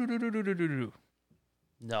stuff.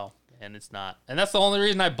 No, and it's not. And that's the only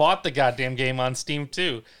reason I bought the goddamn game on Steam,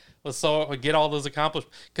 too, was so I would get all those accomplished.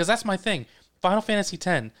 Because that's my thing. Final Fantasy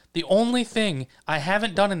X, the only thing I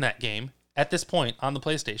haven't done in that game at this point on the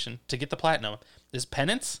PlayStation to get the platinum is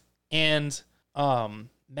penance and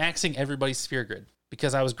maxing everybody's sphere grid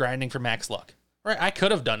because I was grinding for max luck. Right, I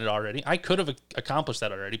could have done it already. I could have accomplished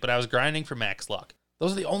that already, but I was grinding for max luck.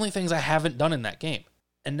 Those are the only things I haven't done in that game.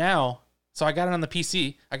 And now, so I got it on the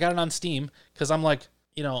PC. I got it on Steam because I'm like,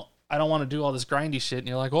 I don't want to do all this grindy shit. And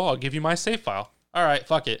you're like, oh, I'll give you my save file. All right,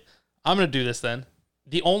 fuck it. I'm going to do this then.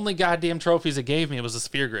 The only goddamn trophies it gave me was the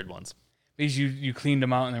sphere grid ones. Because you cleaned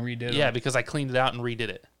them out and then redid them. Yeah, because I cleaned it out and redid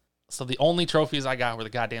it. So the only trophies I got were the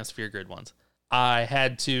goddamn sphere grid ones. I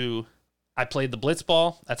played the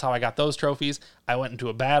Blitzball. That's how I got those trophies. I went into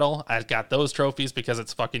a battle. I got those trophies because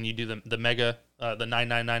it's fucking, you do the mega, the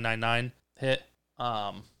 99999 hit.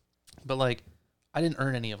 But like, I didn't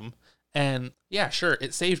earn any of them. And yeah, sure,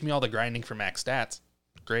 it saved me all the grinding for max stats.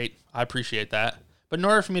 Great. I appreciate that. But in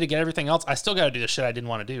order for me to get everything else, I still got to do the shit I didn't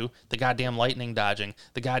want to do. The goddamn lightning dodging,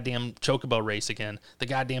 the goddamn chocobo race again, the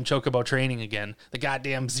goddamn chocobo training again, the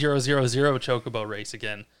goddamn 000 chocobo race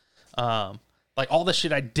again. Like all the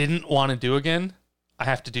shit I didn't want to do again, I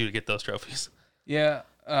have to do to get those trophies. Yeah,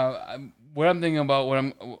 what I'm thinking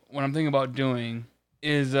about doing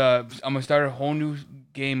is I'm gonna start a whole new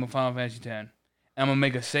game of Final Fantasy X. And I'm gonna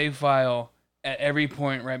make a save file at every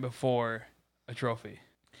point right before a trophy.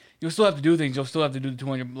 You'll still have to do things. You'll still have to do the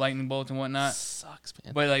 200 lightning bolts and whatnot. Sucks,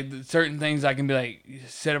 man. But like certain things, I can be like,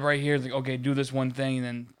 set up right here. It's like, okay, do this one thing, and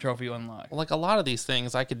then trophy unlocked. Well, like a lot of these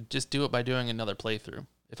things, I could just do it by doing another playthrough.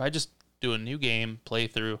 If I just do a new game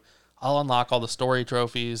playthrough, I'll unlock all the story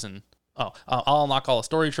trophies and I'll unlock all the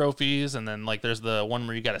story trophies, and then like there's the one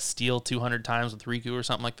where you got to steal 200 times with Riku or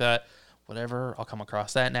something like that. Whatever, I'll come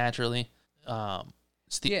across that naturally.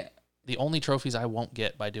 The only trophies I won't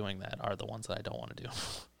get by doing that are the ones that I don't want to do.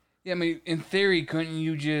 Yeah, I mean, in theory, couldn't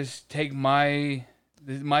you just take my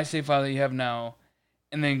save file that you have now,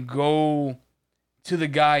 and then go to the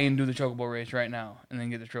guy and do the chocobo race right now, and then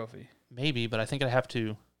get the trophy? Maybe, but I think I have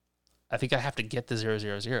to get the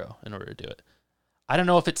 000 in order to do it. I don't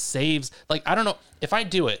know if it saves. Like, I don't know if I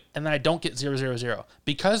do it and then I don't get 000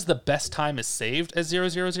 because the best time is saved as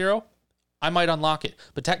 000. I might unlock it,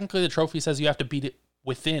 but technically the trophy says you have to beat it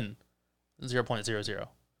within 0.00,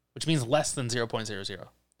 which means less than 0.00.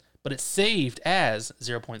 But it's saved as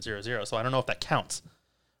 0.00, so I don't know if that counts.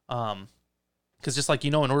 Because just like,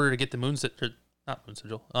 in order to get the not moon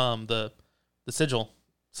sigil, the sigil,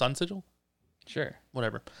 sun sigil? Sure.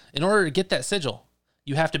 Whatever. In order to get that sigil,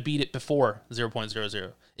 you have to beat it before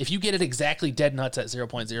 0.00. If you get it exactly dead nuts at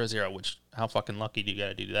 0.00, which how fucking lucky do you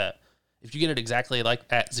gotta do that? If you get it exactly like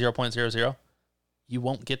at 0.00, you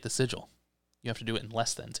won't get the sigil. You have to do it in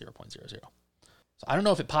less than 0.00. So I don't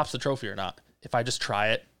know if it pops the trophy or not. If I just try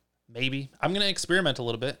it, maybe. I'm going to experiment a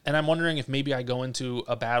little bit, and I'm wondering if maybe I go into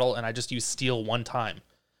a battle and I just use steal one time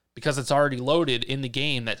because it's already loaded in the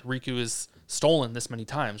game that Riku is stolen this many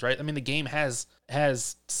times, right? I mean, the game has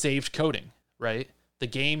saved coding, right? The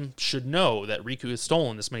game should know that Riku is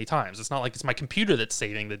stolen this many times. It's not like it's my computer that's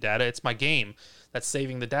saving the data. It's my game that's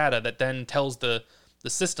saving the data that then tells the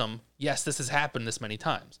system, yes, this has happened this many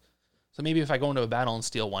times. So maybe if I go into a battle and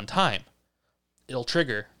steal one time, it'll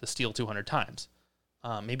trigger the steal 200 times.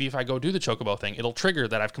 Maybe if I go do the chocobo thing, it'll trigger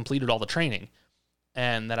that I've completed all the training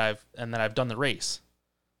and that I've done the race.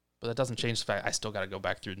 But that doesn't change the fact I still got to go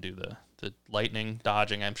back through and do the lightning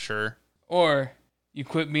dodging, I'm sure. Or you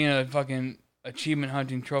quit being a fucking achievement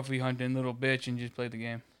hunting, trophy hunting little bitch and just play the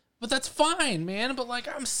game. But that's fine, man. But like,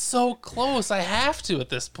 I'm so close. I have to at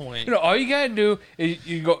this point. All you gotta do is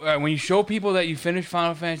you go when you show people that you finished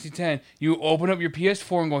Final Fantasy X. You open up your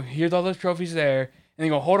PS4 and go, "Here's all those trophies there," and then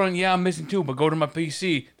go, "Hold on, yeah, I'm missing 2, but go to my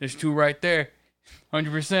PC. There's 2 right there,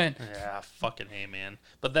 100%." Yeah, fucking hey, man.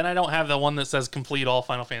 But then I don't have the one that says complete all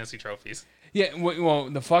Final Fantasy trophies. Yeah, well,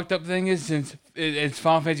 the fucked up thing is since it's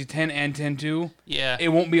Final Fantasy X and X-2, yeah, it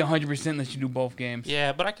won't be 100% unless you do both games.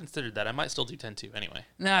 Yeah, but I considered that. I might still do X-2 anyway.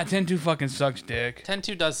 Nah, X-2 fucking sucks, dick.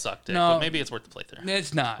 X-2 does suck, dick, no, but maybe it's worth the playthrough.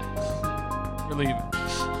 It's not. We're leaving.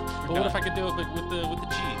 But what if I could do it with the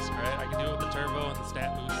G's, right?